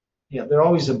 Yeah. They're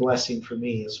always a blessing for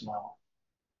me as well.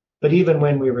 But even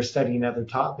when we were studying other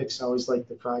topics, I always liked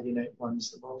the Friday night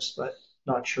ones the most, but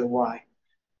not sure why.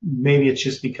 Maybe it's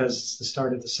just because it's the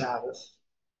start of the Sabbath.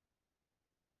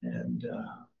 And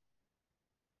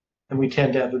we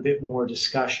tend to have a bit more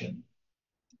discussion.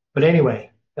 But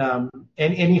anyway, and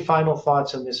any final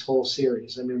thoughts on this whole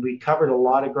series? I mean, we covered a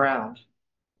lot of ground.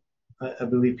 I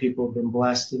believe people have been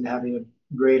blessed in having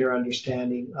a greater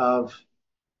understanding of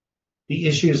the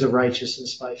issues of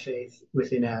righteousness by faith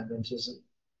within Adventism.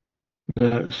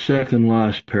 That second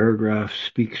last paragraph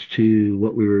speaks to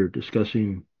what we were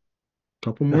discussing a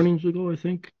couple mornings ago, I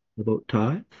think, about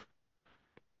tithe.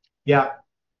 Yeah.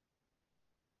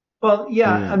 Well,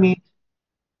 yeah. I Yeah. mean,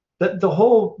 the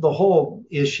whole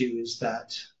issue is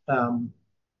that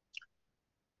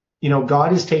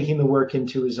God is taking the work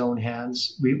into His own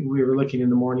hands. We were looking in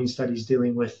the morning studies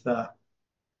dealing with a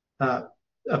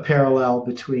parallel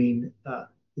between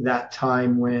that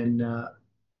time when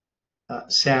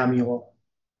Samuel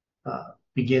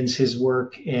begins his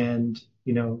work, and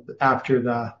after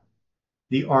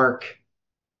the ark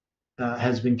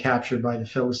has been captured by the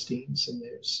Philistines, and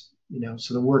there's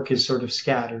so the work is sort of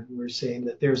scattered. We're saying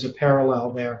that there's a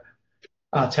parallel there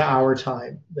to our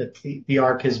time, that the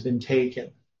ark has been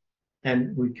taken,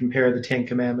 and we compare the Ten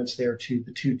Commandments there to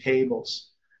the two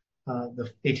tables.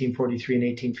 The 1843 and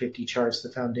 1850 charts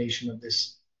the foundation of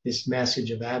this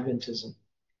message of Adventism,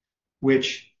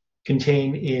 which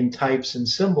contain in types and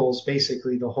symbols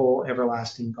basically the whole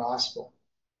everlasting gospel.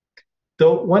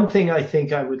 Though one thing I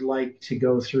think I would like to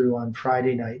go through on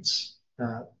Friday nights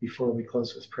before we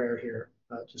close with prayer here,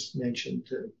 just mention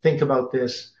to think about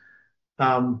this.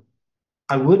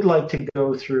 I would like to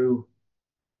go through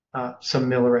some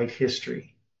Millerite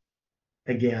history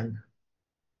again.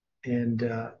 And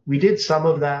we did some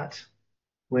of that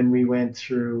when we went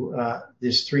through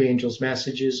this Three Angels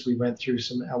Messages. We went through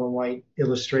some Ellen White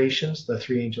illustrations, the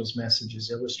Three Angels Messages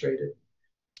illustrated.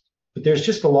 But there's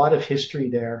just a lot of history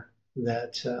there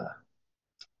that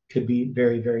could be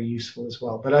very, very useful as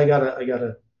well. But I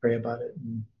gotta pray about it.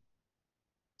 And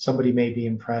somebody may be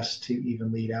impressed to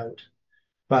even lead out.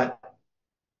 But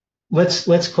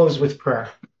let's close with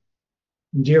prayer.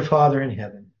 Dear Father in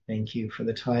heaven, thank you for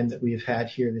the time that we have had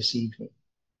here this evening.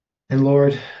 And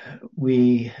Lord,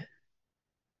 we've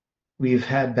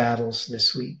had battles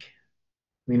this week.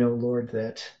 We know, Lord,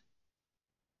 that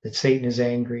Satan is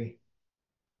angry,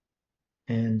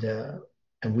 and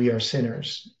we are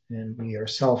sinners, and we are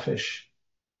selfish.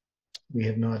 We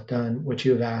have not done what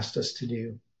you have asked us to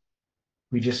do.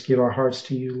 We just give our hearts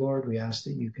to you, Lord. We ask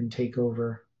that you can take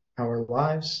over our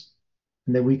lives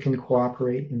and that we can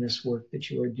cooperate in this work that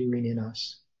you are doing in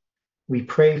us. We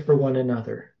pray for one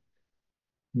another.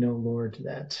 Know, Lord,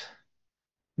 that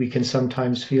we can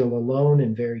sometimes feel alone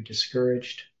and very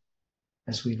discouraged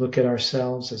as we look at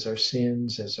ourselves, as our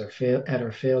sins, at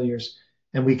our failures,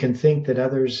 and we can think that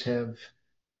others are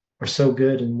so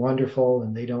good and wonderful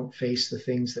and they don't face the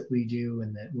things that we do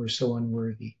and that we're so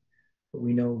unworthy. But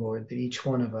we know, Lord, that each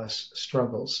one of us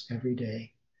struggles every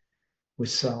day with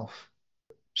self.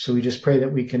 So we just pray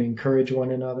that we can encourage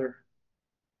one another.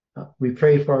 We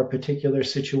pray for our particular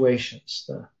situations,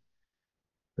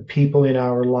 the people in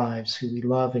our lives who we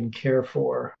love and care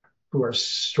for, who are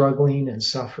struggling and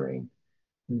suffering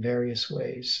in various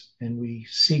ways. And we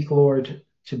seek, Lord,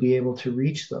 to be able to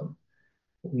reach them.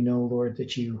 But we know, Lord,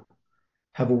 that you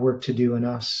have a work to do in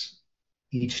us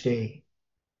each day.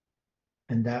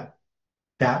 And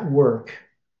that work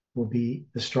will be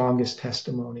the strongest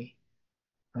testimony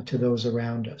to those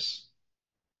around us.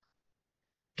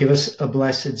 Give us a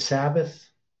blessed Sabbath.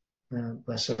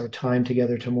 Bless our time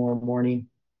together tomorrow morning.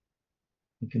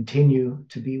 And continue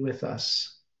to be with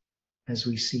us as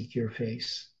we seek your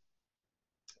face.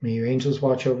 May your angels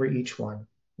watch over each one.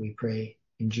 We pray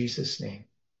in Jesus' name.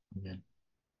 Amen.